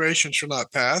this generation shall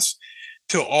not pass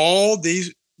till all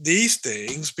these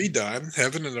things be done.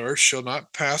 Heaven and earth shall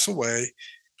not pass away.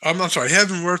 I'm sorry,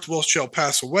 heaven and earth shall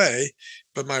pass away,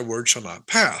 but my word shall not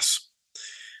pass.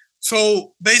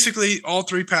 So basically, all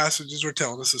three passages are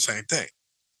telling us the same thing.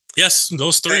 Yes,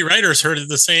 those three writers heard it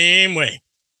the same way.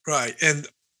 Right. And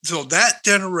so that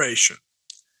generation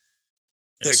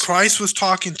that Christ was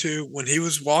talking to when he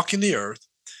was walking the earth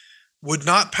would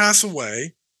not pass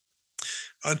away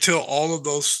until all of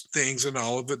those things in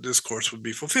all of the discourse would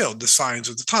be fulfilled, the signs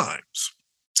of the times.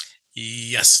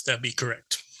 Yes, that'd be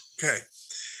correct. Okay.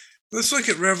 Let's look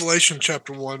at Revelation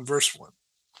chapter 1, verse 1.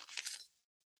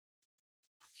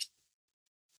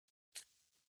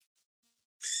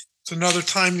 It's another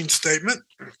timing statement.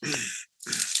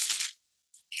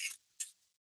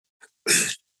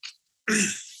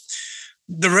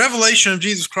 The revelation of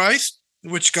Jesus Christ,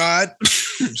 which God,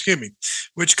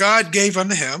 which God gave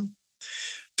unto him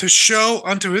to show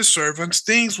unto his servants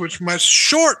things which must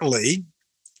shortly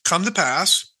come to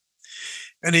pass.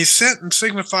 And he sent and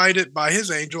signified it by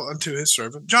his angel unto his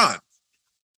servant John.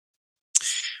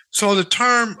 So the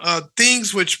term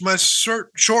things which must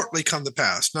shortly come to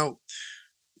pass. Now,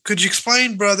 could you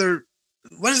explain, brother,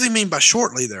 what does he mean by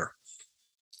shortly there?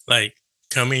 Like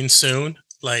coming soon,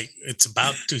 like it's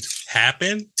about to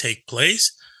happen, take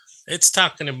place. It's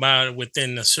talking about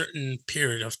within a certain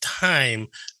period of time,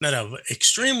 not an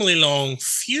extremely long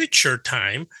future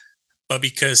time, but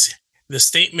because the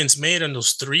statements made on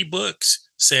those three books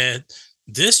said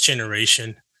this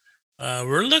generation,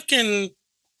 we're looking,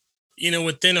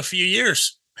 within a few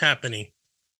years happening,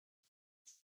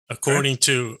 according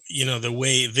to, the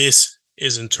way this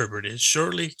is interpreted.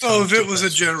 Shortly. So if it was a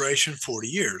generation, 40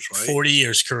 years, right? 40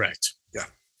 years, correct. Yeah.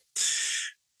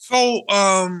 So,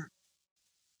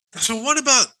 so what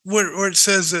about where it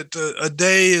says that a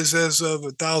day is as of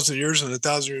 1,000 years and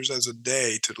 1,000 years as a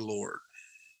day to the Lord?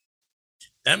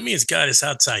 That means God is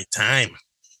outside time.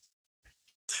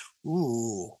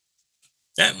 Ooh.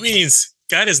 That means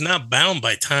God is not bound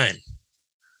by time.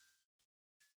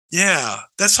 Yeah,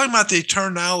 that's talking about the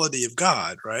eternality of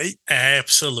God, right?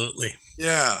 Absolutely.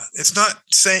 Yeah, it's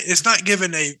not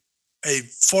given a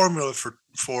formula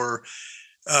for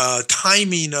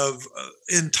timing of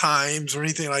end times or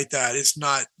anything like that. It's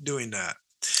not doing that.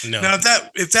 No. Now,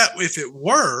 if it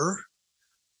were,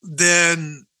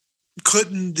 then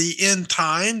couldn't the end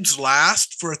times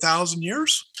last for 1,000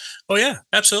 years? Oh yeah,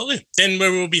 absolutely. Then we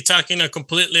will be talking it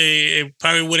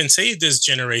probably wouldn't say this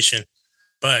generation,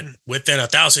 but within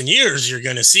 1,000 years, you're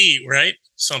going to see, right?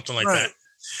 Something like that.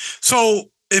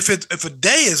 So if a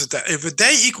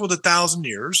day equaled 1,000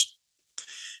 years,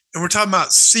 and we're talking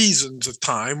about seasons of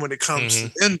time when it comes to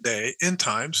end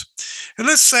times, and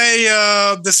let's say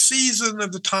the season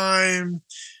of the time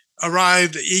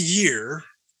arrived a year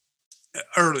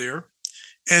earlier,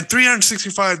 And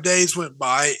 365 days went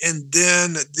by, and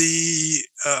then the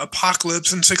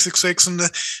apocalypse in 666 and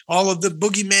all of the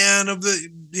boogeyman of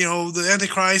the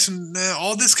Antichrist and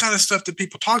all this kind of stuff that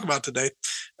people talk about today,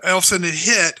 all of a sudden it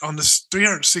hit on the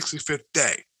 365th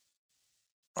day.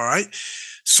 All right.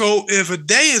 So if a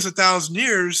day is 1,000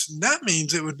 years, that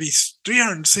means it would be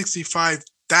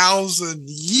 365,000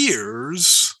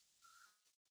 years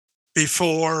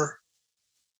before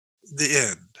the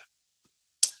end.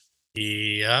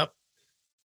 Yep.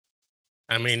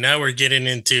 I mean, now we're getting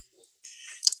into,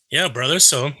 brother.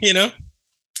 So,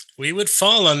 we would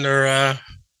fall under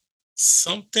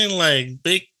something like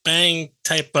Big Bang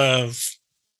type of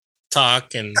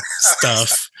talk and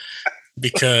stuff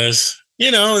because,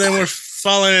 then we're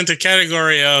falling into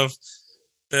category of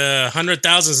the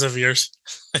 100,000s of years.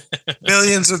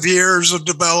 Millions of years of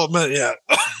development. Yeah.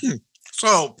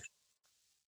 So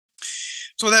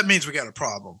that means we got a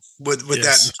problem with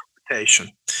yes. that interpretation.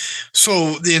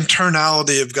 So the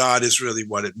internality of God is really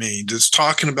what it means. It's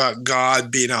talking about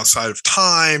God being outside of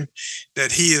time,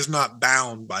 that he is not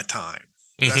bound by time.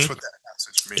 That's what that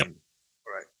passage means. Yep.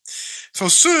 Right. So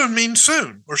soon means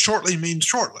soon, or shortly means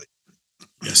shortly.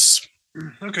 Yes.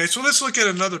 Okay, so let's look at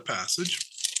another passage.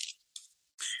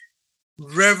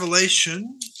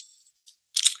 Revelation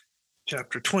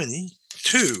chapter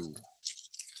 22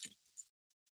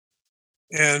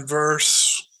 and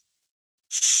verse,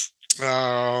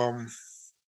 where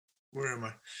am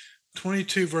I?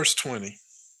 22 verse 20.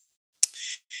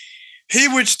 He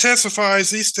which testifies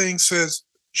these things says,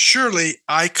 surely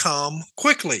I come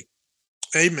quickly.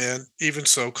 Amen. Even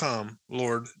so come,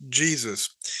 Lord Jesus.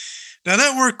 Now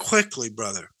that word quickly,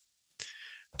 brother,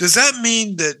 does that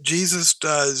mean that Jesus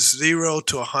does 0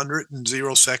 to 100 in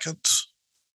 0 seconds?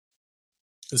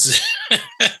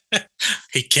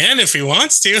 He can if he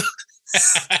wants to.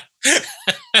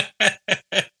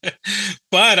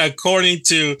 But according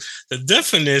to the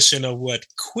definition of what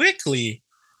quickly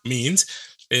means,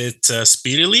 it's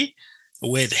speedily,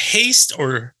 with haste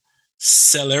or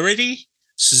celerity,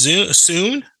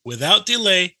 soon, without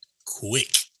delay,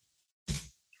 quick,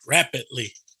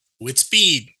 rapidly, with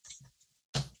speed.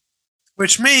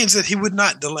 Which means that he would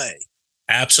not delay.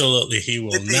 Absolutely, he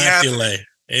will not delay.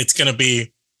 It's going to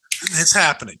be... It's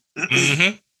happening.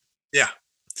 Mm-hmm. Yeah.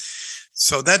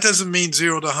 So that doesn't mean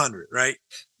 0 to 100, right?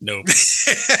 No.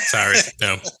 Sorry,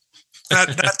 no. Not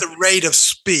the rate of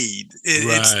speed.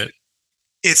 Right.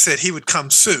 It's that he would come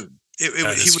soon.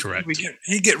 That is correct.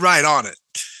 He'd get right on it.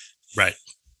 Right.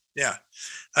 Yeah.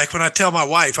 Like when I tell my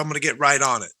wife I'm going to get right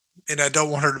on it, and I don't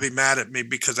want her to be mad at me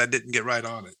because I didn't get right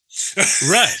on it.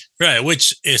 Right.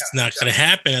 Which is not going to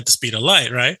happen at the speed of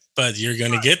light, right? But you're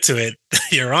going to get to it.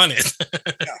 You're on it.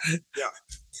 Yeah.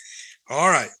 All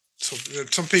right. So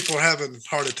some people are having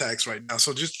heart attacks right now.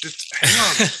 So just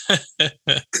hang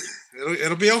on.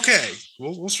 It'll be okay.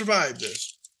 We'll survive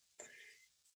this.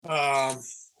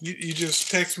 You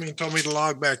just texted me and told me to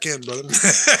log back in, brother.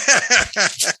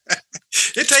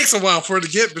 It takes a while for it to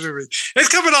get to me. It's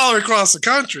coming all across the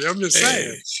country. I'm just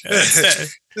saying.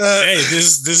 Hey,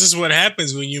 this is what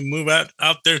happens when you move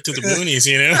out there to the boonies,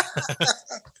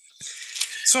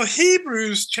 So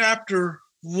Hebrews chapter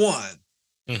 1.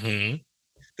 Mm-hmm.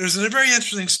 There's a very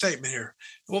interesting statement here.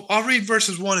 Well, I'll read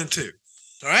verses 1 and 2.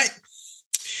 All right.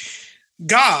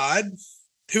 God,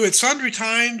 who at sundry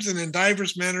times and in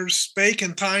divers manners spake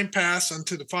in time past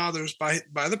unto the fathers by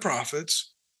the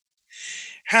prophets,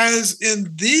 has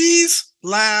in these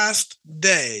last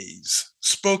days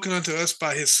spoken unto us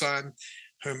by his Son,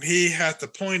 whom he hath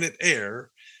appointed heir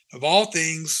of all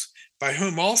things, by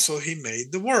whom also he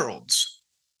made the worlds.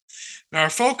 Now our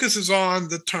focus is on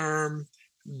the term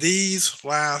these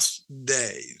last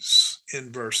days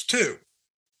in verse 2.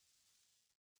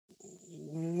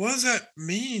 What does that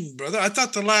mean, brother? I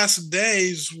thought the last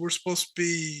days were supposed to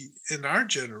be in our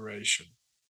generation.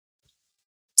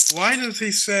 Why does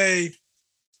he say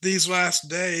these last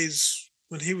days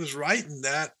when he was writing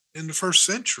that in the first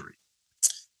century?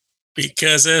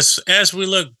 Because as we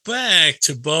look back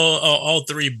to all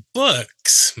three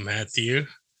books, Matthew,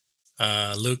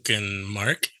 Luke, and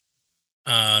Mark,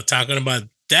 talking about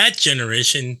that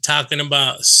generation, talking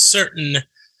about certain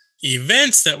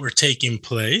events that were taking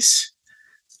place,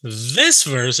 this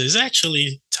verse is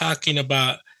actually talking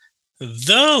about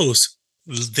those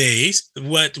days,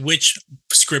 which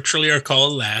scripturally are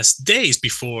called last days,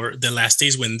 before the last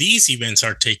days when these events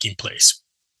are taking place.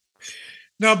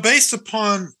 Now, based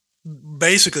upon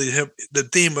basically the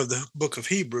theme of the book of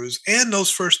Hebrews and those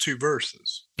first two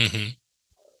verses,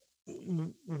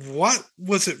 what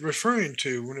was it referring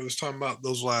to when it was talking about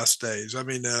those last days? I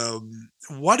mean,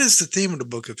 what is the theme of the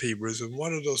book of Hebrews, and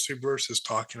what are those two verses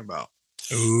talking about?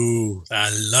 Ooh, I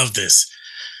love this.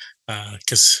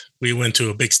 Because we went to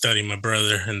a big study, my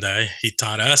brother and I. He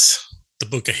taught us the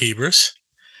book of Hebrews.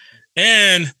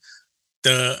 And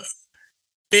the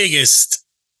biggest,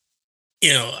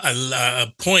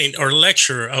 a point or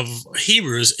lecture of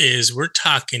Hebrews is we're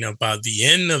talking about the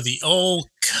end of the old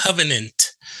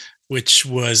covenant, which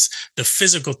was the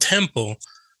physical temple,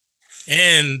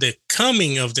 and the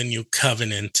coming of the new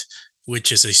covenant,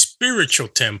 which is a spiritual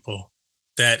temple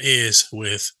that is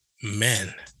with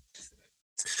men.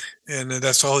 And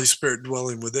that's the Holy Spirit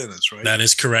dwelling within us, right? That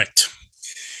is correct.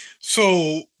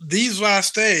 So these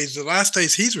last days, the last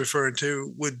days he's referring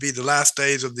to would be the last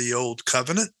days of the old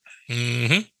covenant.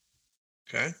 Mm-hmm.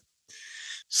 Okay.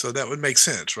 So that would make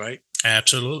sense, right?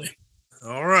 Absolutely.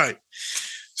 All right.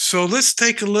 So let's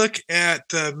take a look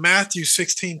at Matthew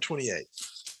 16:28.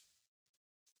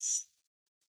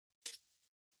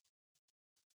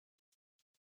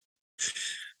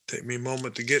 Take me a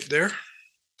moment to get there.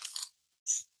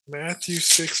 Matthew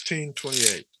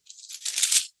 16:28.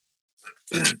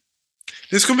 This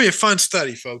is going to be a fun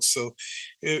study, folks. So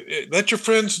let your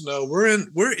friends know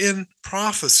we're in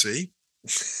prophecy.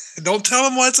 Don't tell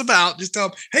them what it's about. Just tell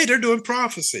them, hey, they're doing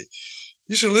prophecy.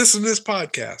 You should listen to this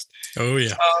podcast. Oh,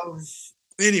 yeah.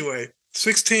 Anyway,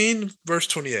 16, verse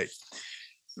 28.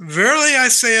 Verily I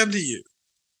say unto you,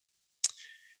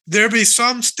 there be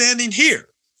some standing here,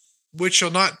 which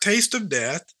shall not taste of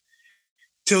death,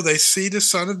 till they see the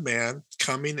Son of Man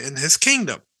coming in his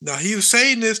kingdom. Now, he was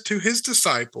saying this to his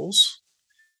disciples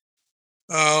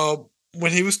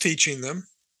when he was teaching them.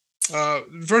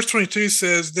 Verse 22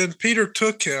 says, Then Peter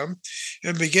took him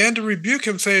and began to rebuke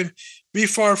him, saying, Be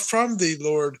far from thee,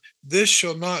 Lord, this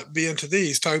shall not be unto thee.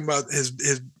 He's talking about his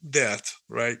death,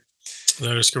 right?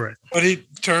 That is correct. But he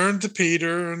turned to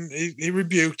Peter and he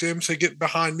rebuked him, said, Get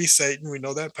behind me, Satan. We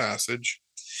know that passage.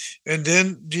 And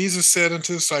then Jesus said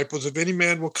unto the disciples, If any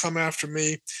man will come after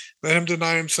me, let him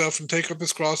deny himself and take up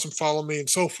his cross and follow me, and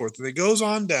so forth. And it goes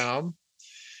on down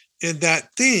in that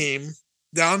theme,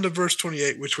 down to verse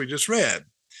 28, which we just read.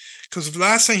 Because the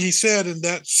last thing he said in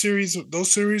that series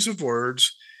of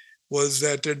words was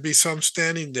that there'd be some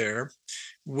standing there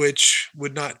which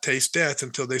would not taste death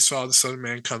until they saw the Son of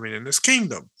Man coming in his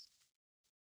kingdom.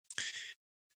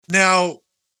 Now,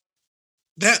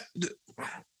 that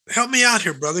help me out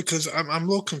here, brother, because I'm a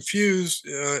little confused.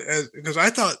 Because I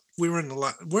thought we're in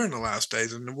the last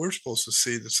days, and we're supposed to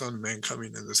see the Son of Man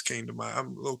coming in this kingdom.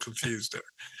 I'm a little confused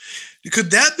there.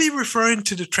 Could that be referring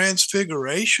to the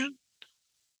Transfiguration?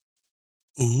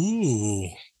 Ooh,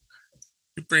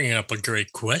 you're bringing up a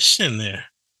great question there.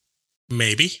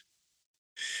 Maybe.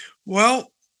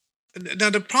 Well,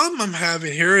 now the problem I'm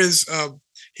having here is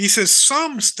he says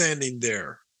some standing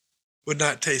there would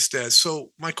not taste death.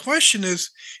 So my question is,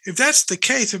 if that's the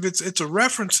case, if it's a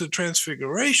reference to the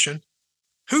Transfiguration,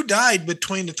 who died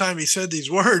between the time he said these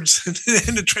words and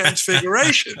the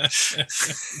Transfiguration?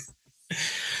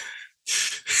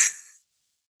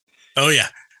 Oh, yeah.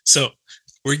 So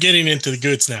we're getting into the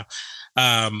goods now.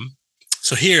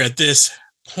 So here at this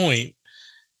point,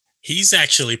 he's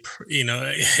actually,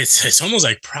 it's almost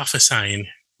like prophesying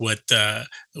what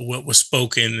was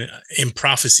spoken in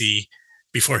prophecy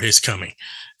before his coming.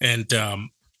 And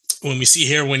when we see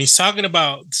here, when he's talking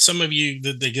about some of you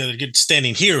that get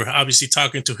standing here, obviously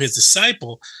talking to his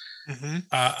disciple,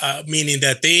 meaning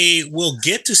that they will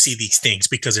get to see these things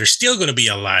because they're still going to be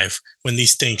alive when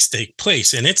these things take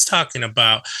place. And it's talking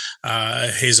about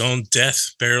his own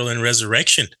death, burial, and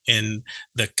resurrection, and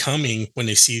the coming, when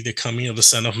they see the coming of the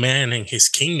Son of Man and his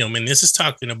kingdom. And this is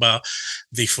talking about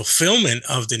the fulfillment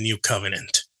of the new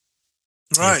covenant.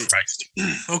 Right.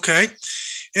 Okay.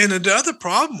 And the other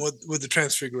problem with the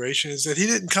Transfiguration is that he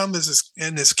didn't come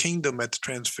in his kingdom at the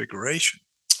Transfiguration.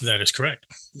 That is correct.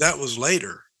 That was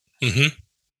later. Mm-hmm.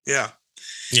 Yeah.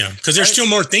 Yeah, because there's still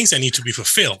more things that need to be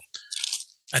fulfilled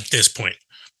at this point.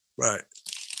 Right.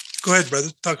 Go ahead, brother.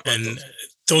 Talk about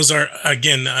those are,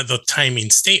 again, the timing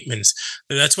statements.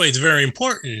 That's why it's very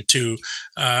important to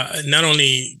not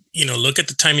only, look at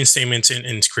the timing statements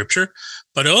in Scripture,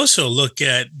 but also look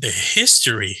at the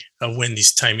history of when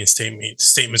these timing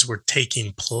statements were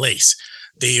taking place,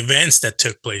 the events that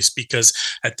took place. Because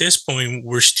at this point,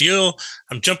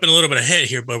 I'm jumping a little bit ahead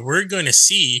here, but we're going to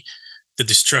see the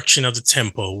destruction of the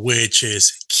temple, which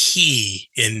is key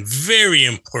and very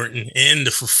important in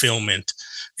the fulfillment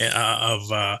of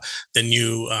the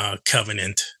new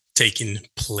covenant taking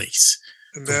place.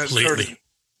 And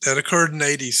that occurred in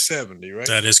AD 70, right?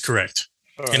 That is correct.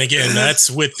 Right. And again, that's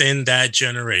within that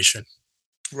generation.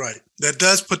 Right. That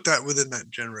does put that within that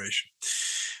generation.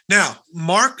 Now,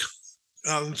 Mark,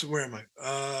 where am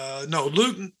I?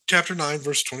 Luke chapter 9,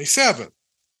 verse 27.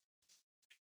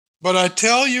 But I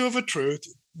tell you of a truth,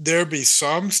 there be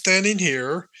some standing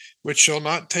here which shall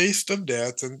not taste of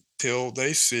death until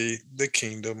they see the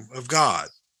kingdom of God.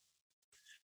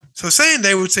 So saying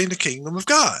they would see the kingdom of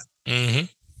God. Mm-hmm.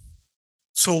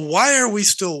 So why are we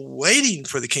still waiting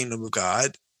for the kingdom of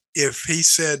God if he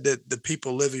said that the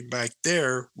people living back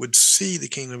there would see the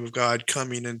kingdom of God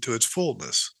coming into its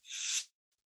fullness?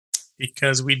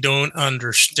 Because we don't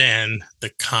understand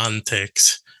the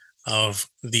context of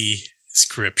the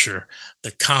scripture,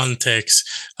 the context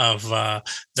of the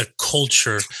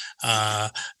culture,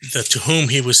 to whom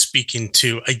he was speaking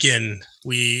to. Again,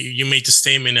 you made the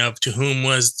statement of to whom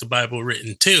was the Bible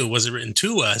written to? Was it written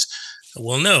to us?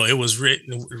 Well, no, it was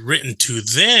written to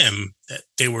them that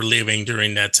they were living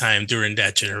during that time, during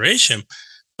that generation,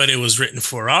 but it was written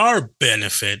for our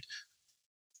benefit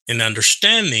in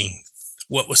understanding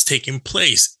what was taking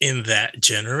place in that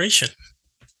generation.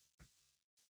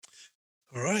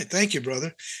 All right. Thank you,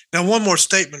 brother. Now, one more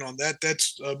statement on that.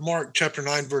 That's Mark chapter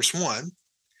 9, verse 1.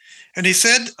 And he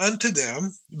said unto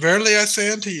them, verily I say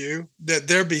unto you, that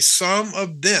there be some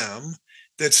of them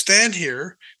that stand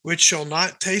here, which shall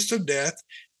not taste of death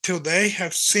till they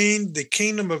have seen the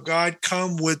kingdom of God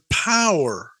come with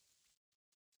power.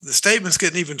 The statement's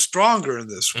getting even stronger in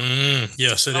this one.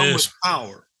 Yes, it come is. with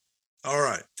power. All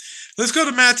right. Let's go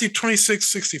to Matthew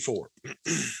 26:64.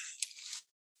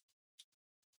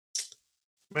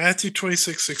 Matthew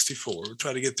 26:64. We'll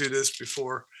try to get through this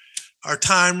before our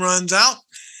time runs out.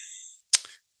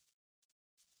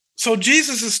 So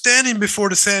Jesus is standing before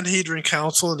the Sanhedrin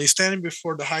council, and he's standing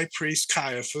before the high priest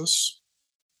Caiaphas.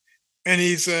 And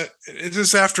he's it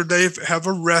is after they have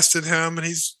arrested him, and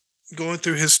he's going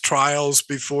through his trials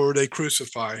before they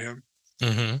crucify him.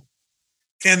 Mm-hmm.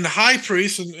 And the high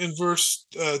priest in verse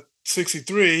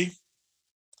 63,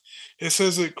 it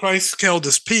says that Christ held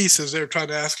his peace as they're trying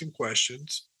to ask him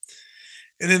questions.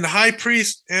 And then the high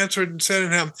priest answered and said to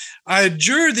him, I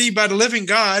adjure thee by the living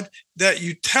God that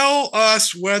you tell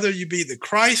us whether you be the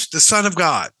Christ, the Son of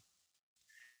God.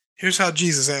 Here's how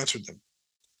Jesus answered them.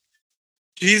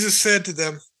 Jesus said to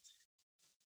them,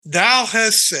 thou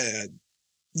hast said,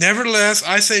 nevertheless,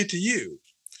 I say to you,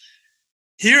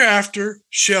 hereafter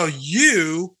shall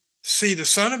you see the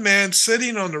Son of Man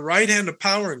sitting on the right hand of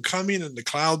power and coming in the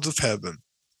clouds of heaven.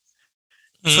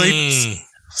 So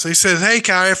he said, hey,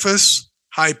 Caiaphas,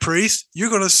 high priest,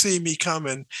 you're going to see me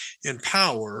coming in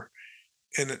power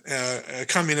and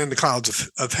coming in the clouds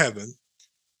of heaven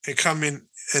and coming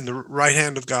in the right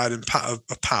hand of God in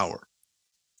power.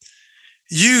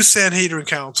 You, Sanhedrin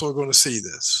council, are going to see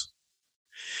this.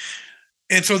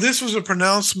 And so this was a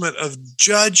pronouncement of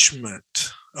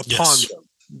judgment upon them,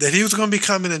 that he was going to be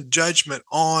coming in judgment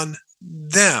on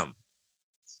them.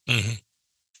 Mm-hmm.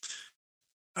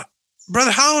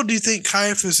 Brother, how old do you think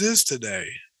Caiaphas is today?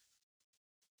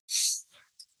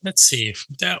 Let's see.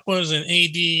 That was an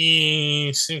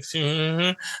AD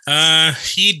 60.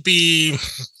 He'd be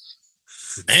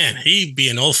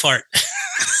an old fart.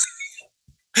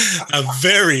 A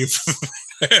very,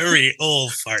 very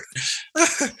old fart.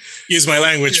 Use my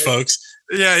language, folks.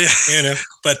 Yeah. You know,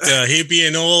 but he'd be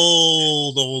an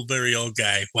old, very old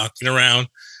guy walking around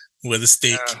with a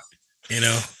stick. Yeah. You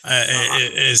know,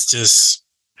 it's just.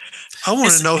 I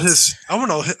want to know his. I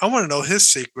want to know his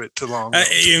secret to long.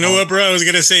 You know what, bro? I was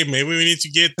gonna say maybe we need to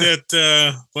get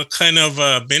that. What kind of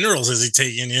minerals is he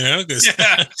taking? You know, because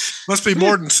must be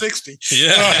more than 60.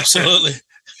 Yeah, absolutely.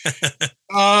 Let's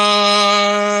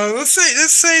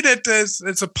say that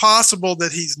it's a possible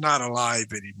that he's not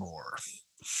alive anymore.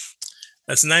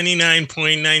 That's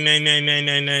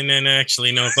 99.9999999.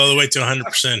 Actually, no, all the way to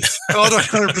 100%. All to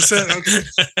 100%. Okay.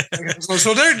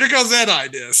 So there goes that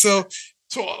idea. So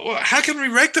how can we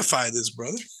rectify this,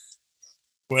 brother?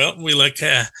 Well, we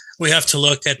have to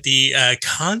look at the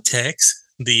context,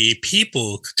 the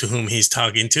people to whom he's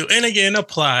talking to, and again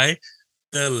apply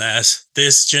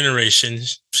this generation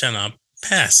shall not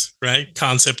pass, right?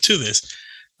 Concept to this.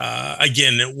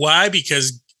 Again, why?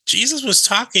 Because Jesus was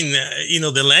talking,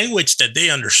 the language that they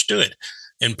understood.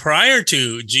 And prior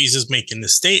to Jesus making the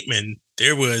statement,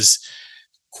 there was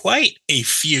quite a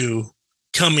few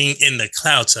coming in the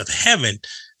clouds of heaven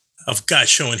of God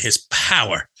showing his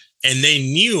power. And they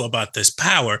knew about this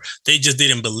power. They just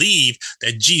didn't believe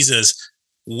that Jesus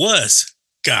was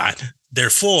God.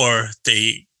 Therefore,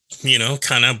 they,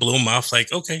 kind of blew him off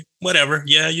like, okay, whatever.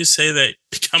 Yeah, you say that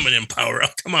becoming in power. Oh,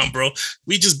 come on, bro.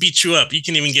 We just beat you up. You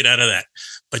can even get out of that.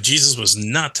 But Jesus was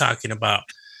not talking about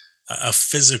a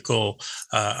physical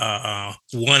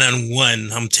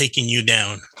one-on-one. I'm taking you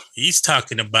down. He's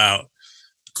talking about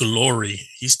glory.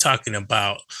 He's talking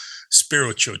about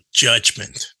spiritual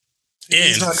judgment.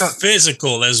 and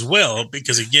physical as well,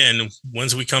 because again,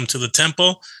 once we come to the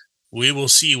temple, we will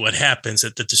see what happens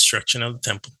at the destruction of the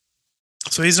temple.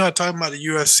 So he's not talking about a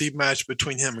UFC match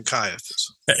between him and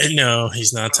Caiaphas. No,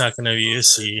 he's not talking about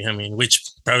UFC. I mean, which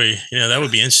probably, that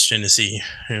would be interesting to see.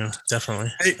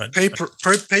 Definitely.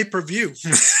 Pay-per-view.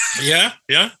 Yeah.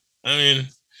 I mean,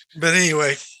 but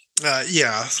anyway,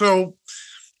 yeah. So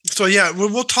yeah,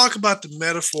 we'll talk about the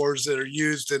metaphors that are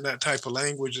used in that type of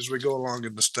language as we go along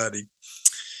in the study.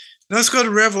 Now let's go to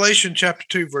Revelation chapter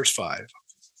 2, verse 5.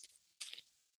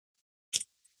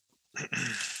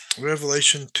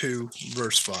 Revelation 2,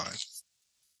 verse 5.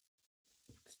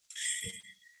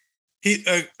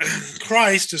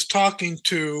 Christ is talking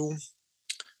to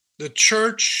the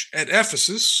church at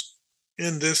Ephesus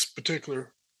in this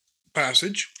particular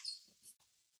passage.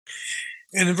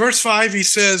 And in verse 5, he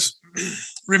says,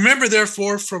 "Remember,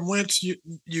 therefore, from whence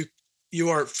you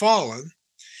are fallen,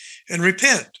 and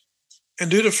repent,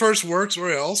 and do the first works, or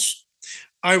else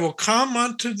I will come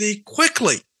unto thee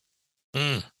quickly,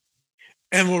 and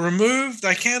will remove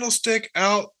thy candlestick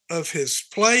out of his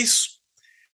place,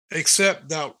 except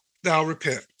thou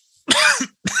repent."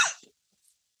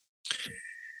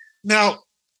 Now,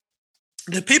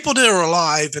 the people that are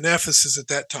alive in Ephesus at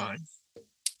that time,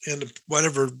 in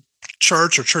whatever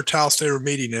church or church house they were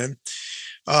meeting in,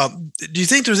 do you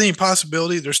think there's any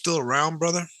possibility they're still around,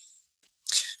 brother?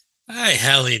 I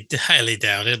highly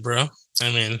doubt it, bro.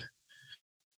 I mean,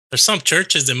 there's some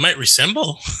churches that might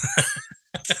resemble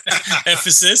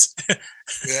Ephesus.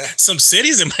 Yeah. Some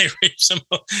cities that might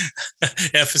resemble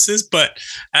Ephesus, but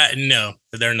no,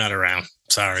 they're not around.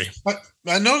 Sorry.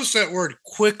 I noticed that word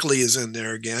 "quickly" is in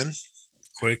there again.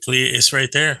 Quickly is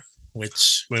right there,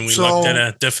 which when we looked at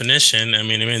a definition, I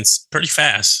mean, it means pretty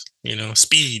fast,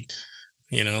 speed,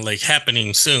 like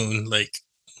happening soon, like,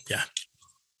 yeah.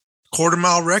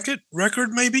 Quarter-mile record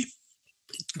maybe?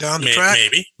 Down the track?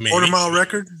 Maybe. Quarter-mile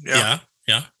record? Yeah.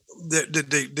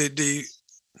 The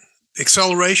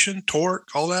acceleration, torque,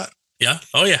 all that? Yeah.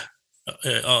 Oh, yeah.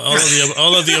 All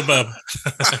of the above.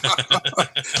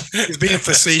 He's being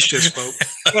facetious, folks.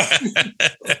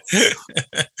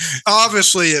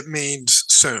 Obviously, it means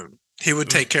soon. He would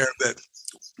take care of it,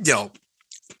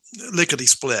 lickety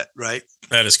split, right?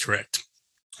 That is correct.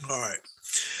 All right.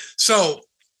 So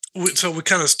we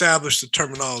kind of established the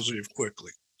terminology of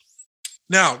quickly.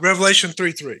 Now, Revelation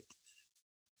 3:3.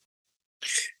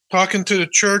 Talking to the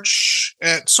church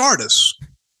at Sardis.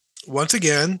 Once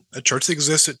again, a church that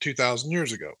existed 2,000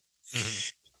 years ago.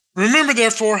 Mm-hmm. "Remember,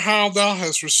 therefore, how thou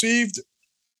hast received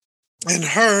and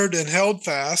heard and held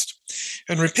fast,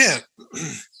 and repent.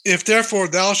 If therefore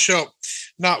thou shalt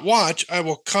not watch, I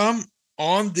will come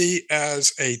on thee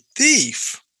as a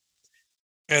thief,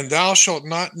 and thou shalt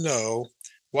not know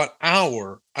what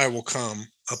hour I will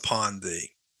come upon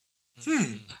thee."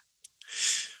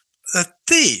 The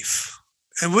thief,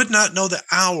 and would not know the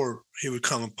hour he would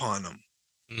come upon them.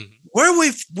 Mm-hmm.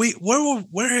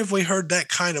 Where have we heard that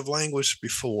kind of language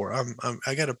before?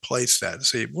 I got to place that and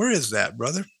see, where is that,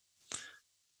 brother?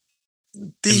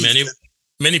 Thief. In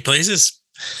many places.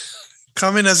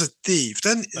 Coming as a thief.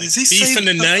 Then like is he thief in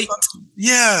the night?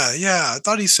 Yeah. I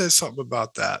thought he said something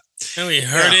about that. And we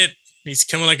heard it. He's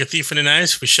coming like a thief in the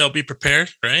night. We shall be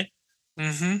prepared, right?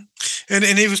 Mm-hmm.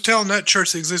 And he was telling that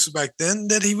church that existed back then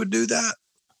that he would do that.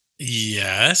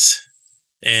 Yes.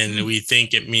 And we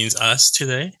think it means us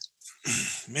today.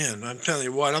 Man, I'm telling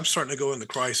you what, I'm starting to go into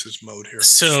crisis mode here.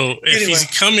 So if he's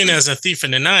coming as a thief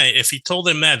in the night, if he told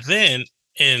them that then,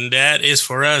 and that is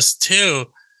for us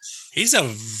too, he's a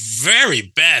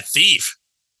very bad thief.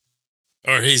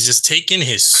 Or he's just taking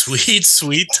his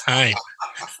sweet time.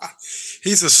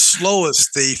 He's the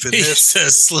slowest thief in history. He's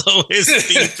the slowest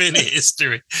thief in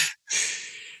history.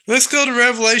 Let's go to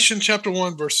Revelation chapter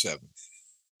 1, verse 7.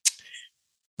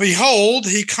 "Behold,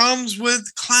 he comes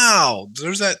with clouds."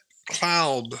 There's that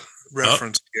cloud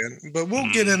reference again, but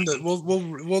we'll get into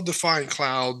we'll define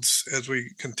clouds as we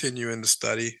continue in the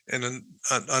study in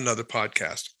another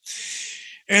podcast.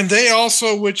 "And they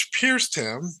also which pierced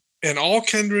him, and all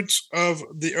kindreds of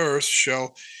the earth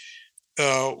shall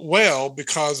wail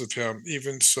because of him.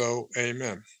 Even so,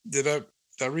 amen." Did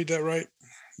I read that right?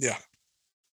 Yeah.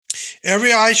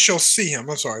 "Every eye shall see him."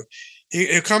 I'm sorry.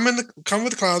 "He'll come with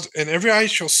the clouds, and every eye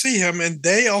shall see him, and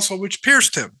they also which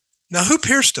pierced him." Now, who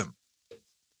pierced him?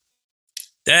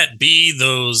 That be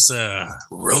those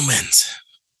Romans.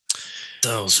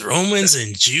 Those Romans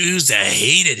and Jews that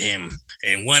hated him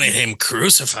and wanted him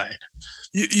crucified.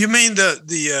 You mean the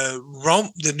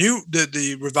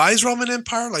revised Roman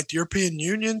Empire, like the European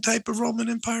Union type of Roman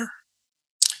Empire?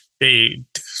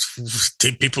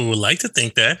 People would like to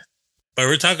think that. but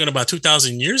we're talking about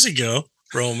 2,000 years ago,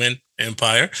 Roman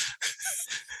Empire.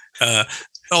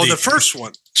 The first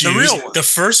one. Jews, the real one. The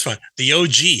first one. The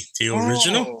OG. The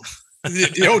original.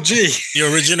 The OG.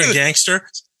 The original gangsters,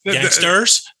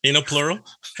 plural.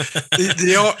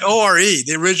 the ORE,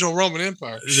 the original Roman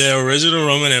Empire. The original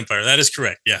Roman Empire. That is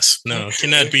correct. Yes. No, it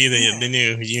cannot be the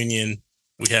new union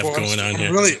we have going on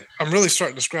here. I'm really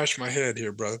starting to scratch my head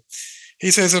here, brother.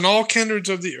 He says, and all kindreds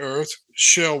of the earth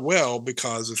shall well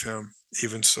because of him,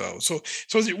 even so. So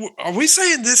are we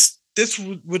saying this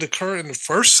would occur in the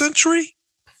first century?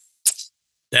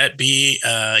 That be,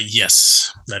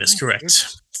 yes, that is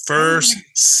correct. First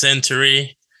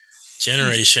century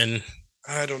generation.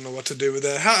 I don't know what to do with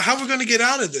that. How are we going to get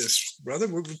out of this, brother?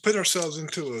 We put ourselves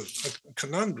into a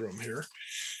conundrum here.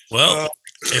 Well,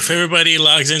 if everybody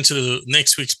logs into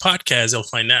next week's podcast, they'll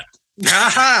find out.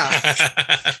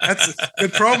 That's a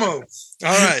good promo.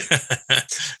 All right.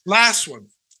 Last one.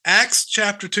 Acts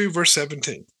chapter 2, verse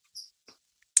 17.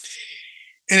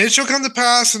 And it shall come to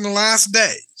pass in the last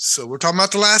days. So we're talking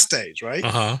about the last days, right?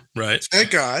 Right.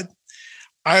 Thank God.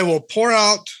 I will pour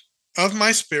out of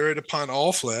my spirit upon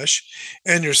all flesh,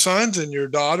 and your sons and your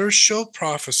daughters shall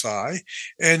prophesy,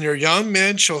 and your young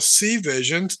men shall see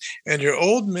visions, and your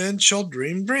old men shall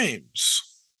dream dreams.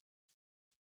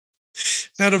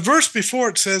 Now, the verse before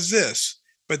it says this,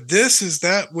 but this is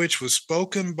that which was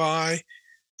spoken by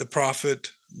the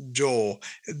prophet Joel.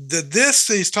 This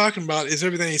he's talking about is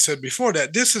everything he said before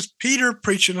that. This is Peter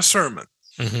preaching a sermon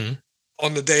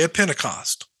on the day of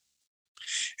Pentecost.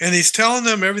 And he's telling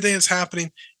them everything that's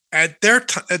happening at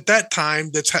that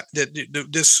time.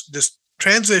 This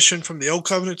transition from the old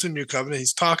covenant to the new covenant.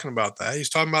 He's talking about that. He's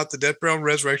talking about the death, burial, and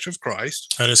resurrection of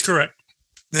Christ. That is correct.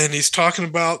 Then he's talking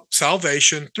about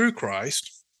salvation through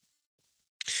Christ.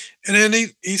 And then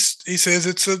he says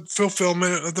it's a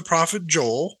fulfillment of the prophet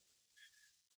Joel.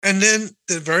 And then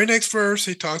the very next verse,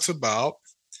 he talks about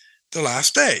the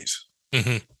last days.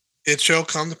 It shall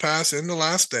come to pass in the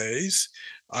last days,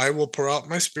 I will pour out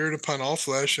my spirit upon all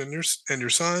flesh, and your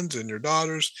sons and your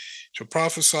daughters shall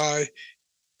prophesy,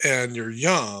 and your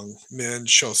young men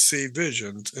shall see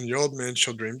visions, and your old men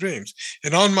shall dream dreams.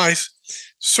 And on my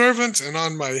servants and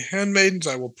on my handmaidens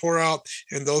I will pour out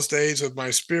in those days of my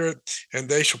spirit, and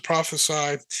they shall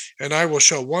prophesy. And I will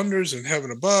show wonders in heaven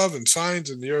above, and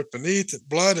signs in the earth beneath,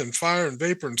 blood and fire and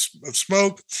vapor of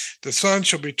smoke. The sun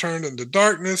shall be turned into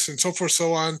darkness, and so forth,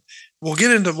 so on. We'll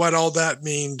get into what all that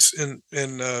means in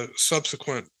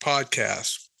subsequent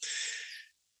podcasts.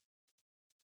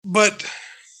 But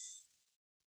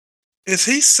is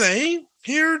he saying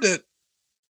here that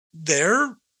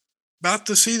they're about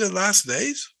to see the last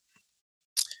days?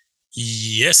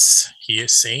 Yes, he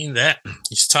is saying that.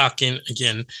 He's talking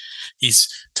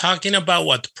about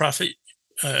what the prophet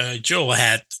Joel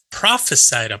had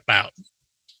prophesied about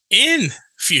in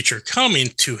future coming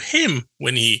to him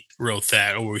when he wrote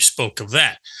that, or we spoke of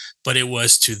that. But it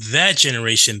was to that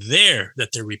generation there that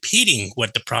they're repeating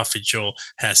what the prophet Joel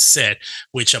has said,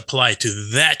 which applied to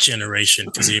that generation,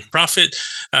 because the prophet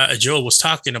Joel was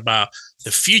talking about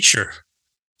the future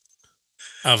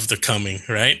of the coming,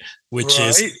 right? Which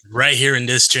is right here in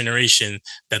this generation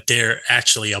that they're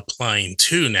actually applying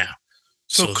to now.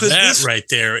 So that right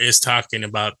there is talking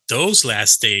about those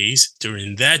last days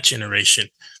during that generation.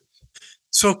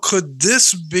 So could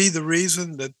this be the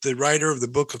reason that the writer of the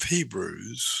book of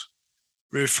Hebrews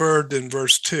referred in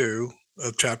verse 2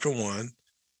 of chapter 1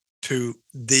 to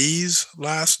these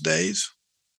last days?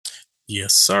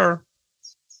 Yes, sir.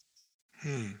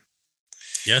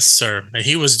 Yes, sir. And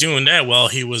he was doing that while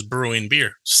he was brewing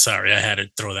beer. Sorry, I had to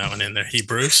throw that one in there. He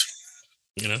brews,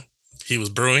 he was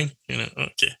brewing,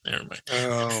 Okay, never mind.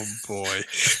 Oh, boy.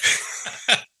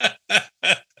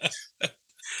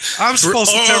 I'm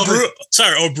supposed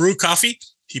to brew coffee.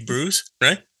 He brews,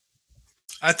 right?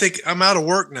 I think I'm out of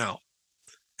work now.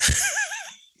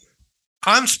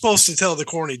 I'm supposed to tell the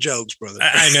corny jokes, brother.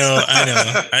 I know.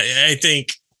 I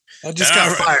think I just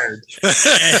got fired.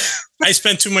 I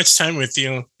spent too much time with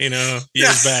you,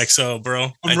 years back. So,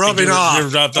 bro, I'm rubbing off. You're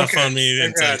rubbed off on me.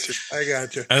 I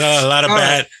got you. I know a lot of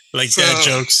bad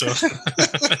jokes. So,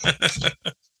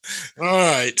 all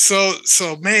right.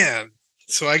 So, man.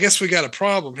 So I guess we got a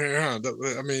problem here, huh?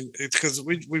 I mean, it's because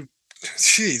we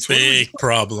big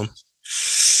problem.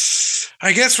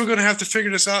 I guess we're going to have to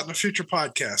figure this out in a future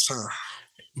podcast, huh?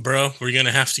 Bro, we're going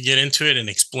to have to get into it and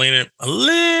explain it a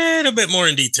little bit more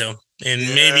in detail and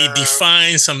maybe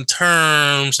define some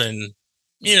terms and,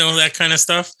 that kind of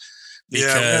stuff.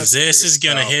 Because this is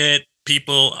going to hit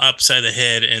people upside the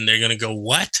head and they're going to go,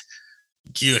 what?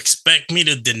 Do you expect me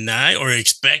to deny or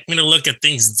expect me to look at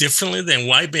things differently than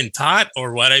what I've been taught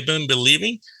or what I've been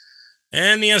believing?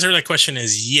 And the answer to that question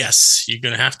is yes. You're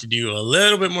going to have to do a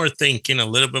little bit more thinking, a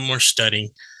little bit more studying.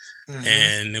 Mm-hmm.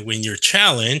 And when you're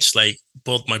challenged, like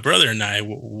both my brother and I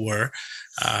were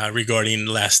regarding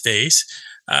the last days,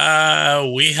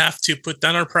 we have to put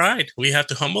down our pride. We have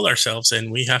to humble ourselves,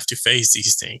 and we have to face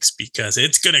these things because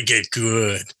it's going to get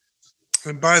good.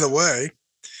 And by the way,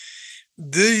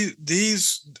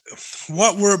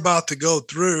 what we're about to go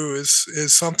through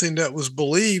is something that was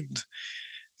believed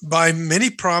by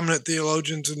many prominent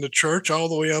theologians in the church all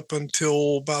the way up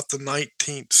until about the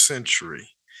 19th century.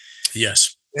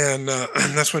 Yes. And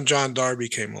that's when John Darby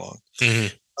came along.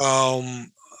 Mm-hmm.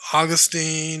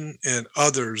 Augustine and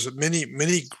others,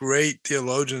 many great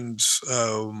theologians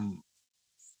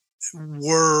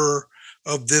were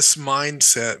of this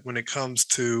mindset when it comes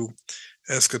to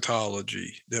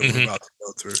eschatology that we're about to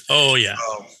go through. Oh, yeah.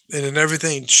 And then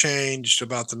everything changed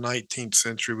about the 19th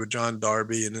century with John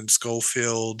Darby and then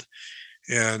Schofield,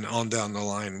 and on down the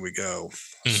line we go.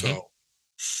 Mm-hmm.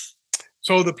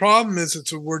 So the problem is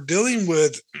that we're dealing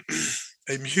with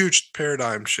a huge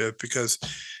paradigm shift, because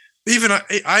even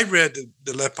I read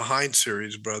the Left Behind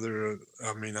series, brother.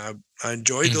 I mean, I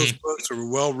enjoyed those books. They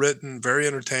were well written, very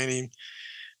entertaining,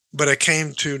 but I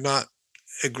came to not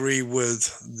agree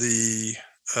with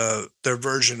their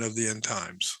version of the end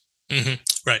times. Mm-hmm.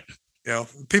 Right. You know,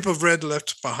 people have read the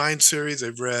Left Behind series.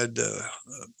 They've read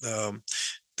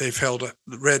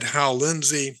read Hal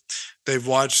Lindsey. They've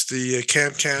watched the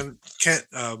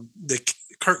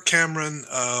Kirk Cameron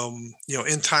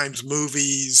end times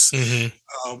movies.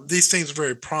 Mm-hmm. These things are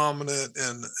very prominent,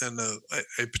 and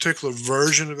a particular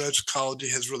version of eschatology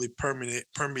has really permeated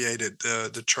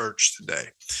the church today.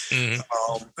 Mm-hmm.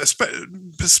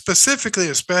 Specifically,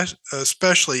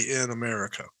 especially in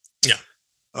America. Yeah.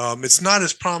 It's not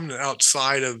as prominent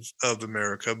outside of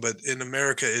America, but in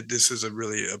America, this is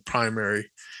really a primary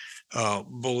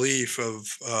belief of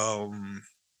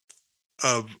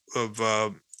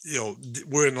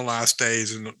we're in the last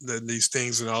days, and these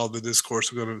things and all the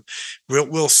discourse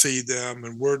we'll see them,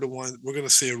 and we're going to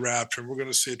see a rapture, and we're going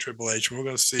to see a tribulation, we're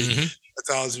going to see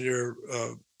a 1,000-year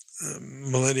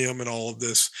millennium, and all of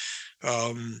this.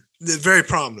 They're very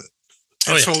prominent.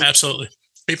 Oh, yeah, so, absolutely.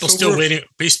 People still waiting.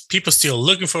 People still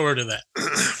looking forward to that.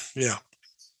 Yeah.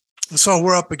 So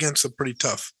we're up against a pretty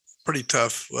tough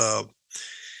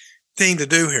thing to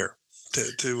do here.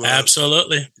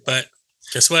 Absolutely. But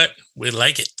guess what? We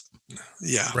like it.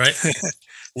 Yeah. Right.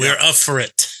 We're up for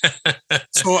it.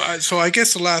 So I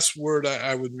guess the last word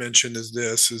I would mention is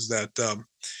that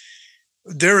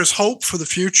there is hope for the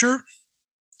future.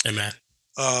 Amen.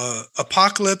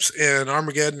 Apocalypse and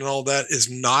Armageddon and all that is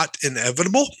not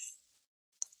inevitable,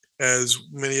 as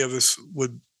many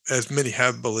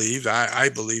have believed. I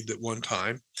believed at one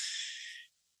time,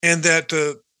 and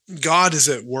that God is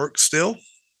at work still,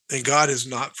 and God has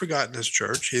not forgotten his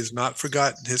church. He has not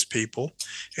forgotten his people,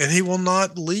 and he will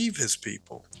not leave his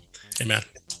people. Amen.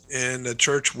 And the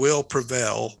church will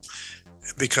prevail,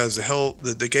 because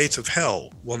the gates of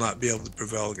hell will not be able to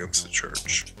prevail against the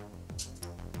church.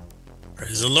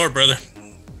 Praise the Lord, brother.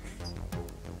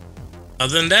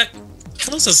 Other than that,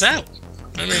 close us out.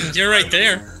 I mean, you're right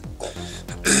there.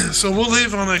 So we'll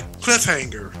leave on a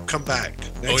cliffhanger. Come back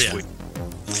next week.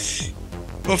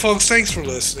 Well, folks, thanks for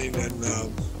listening, and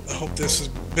I hope this is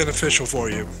beneficial for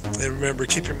you. And remember,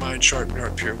 keep your mind sharp and your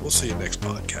heart pure. We'll see you next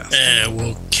podcast. And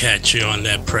we'll catch you on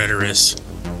that Preterism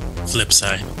flip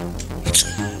side.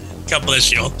 God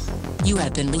bless you all. You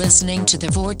have been listening to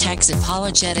the Vortex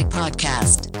Apologetic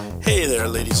Podcast. Hey there,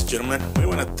 ladies and gentlemen. We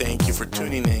want to thank you for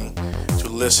tuning in to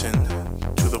listen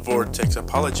to the Vortex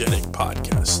Apologetic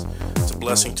Podcast. It's a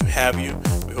blessing to have you.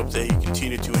 We hope that you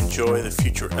continue to enjoy the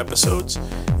future episodes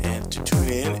and to tune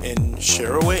in and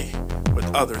share away with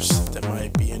others that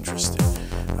might be interested.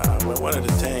 We wanted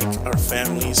to thank our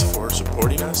families for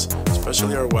supporting us,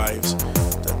 especially our wives,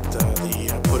 that they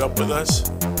put up with us.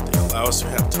 They allow us to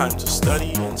have time to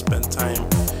study and spend time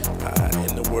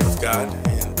in the Word of God,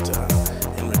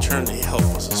 and in return they help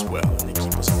us as well, and they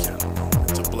keep us accountable.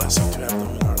 It's a blessing to have them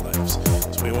in our lives.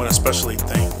 So we want to especially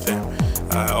thank them.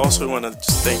 I also want to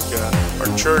just thank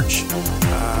our church,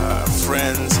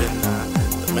 friends, and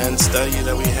the men's study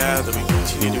that we have, that we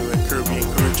continue to be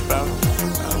encouraged about.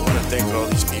 I want to thank all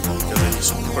these people because they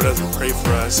support us and pray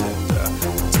for us, and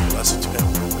it's a blessing to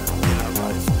have them in our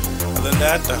life. Other than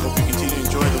that, I hope you continue to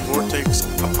enjoy the Vortex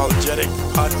Apologetic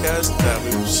Podcast.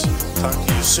 We will talk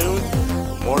to you soon.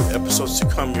 More episodes to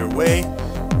come your way.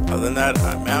 Other than that,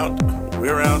 I'm out.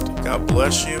 We're out. God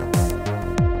bless you.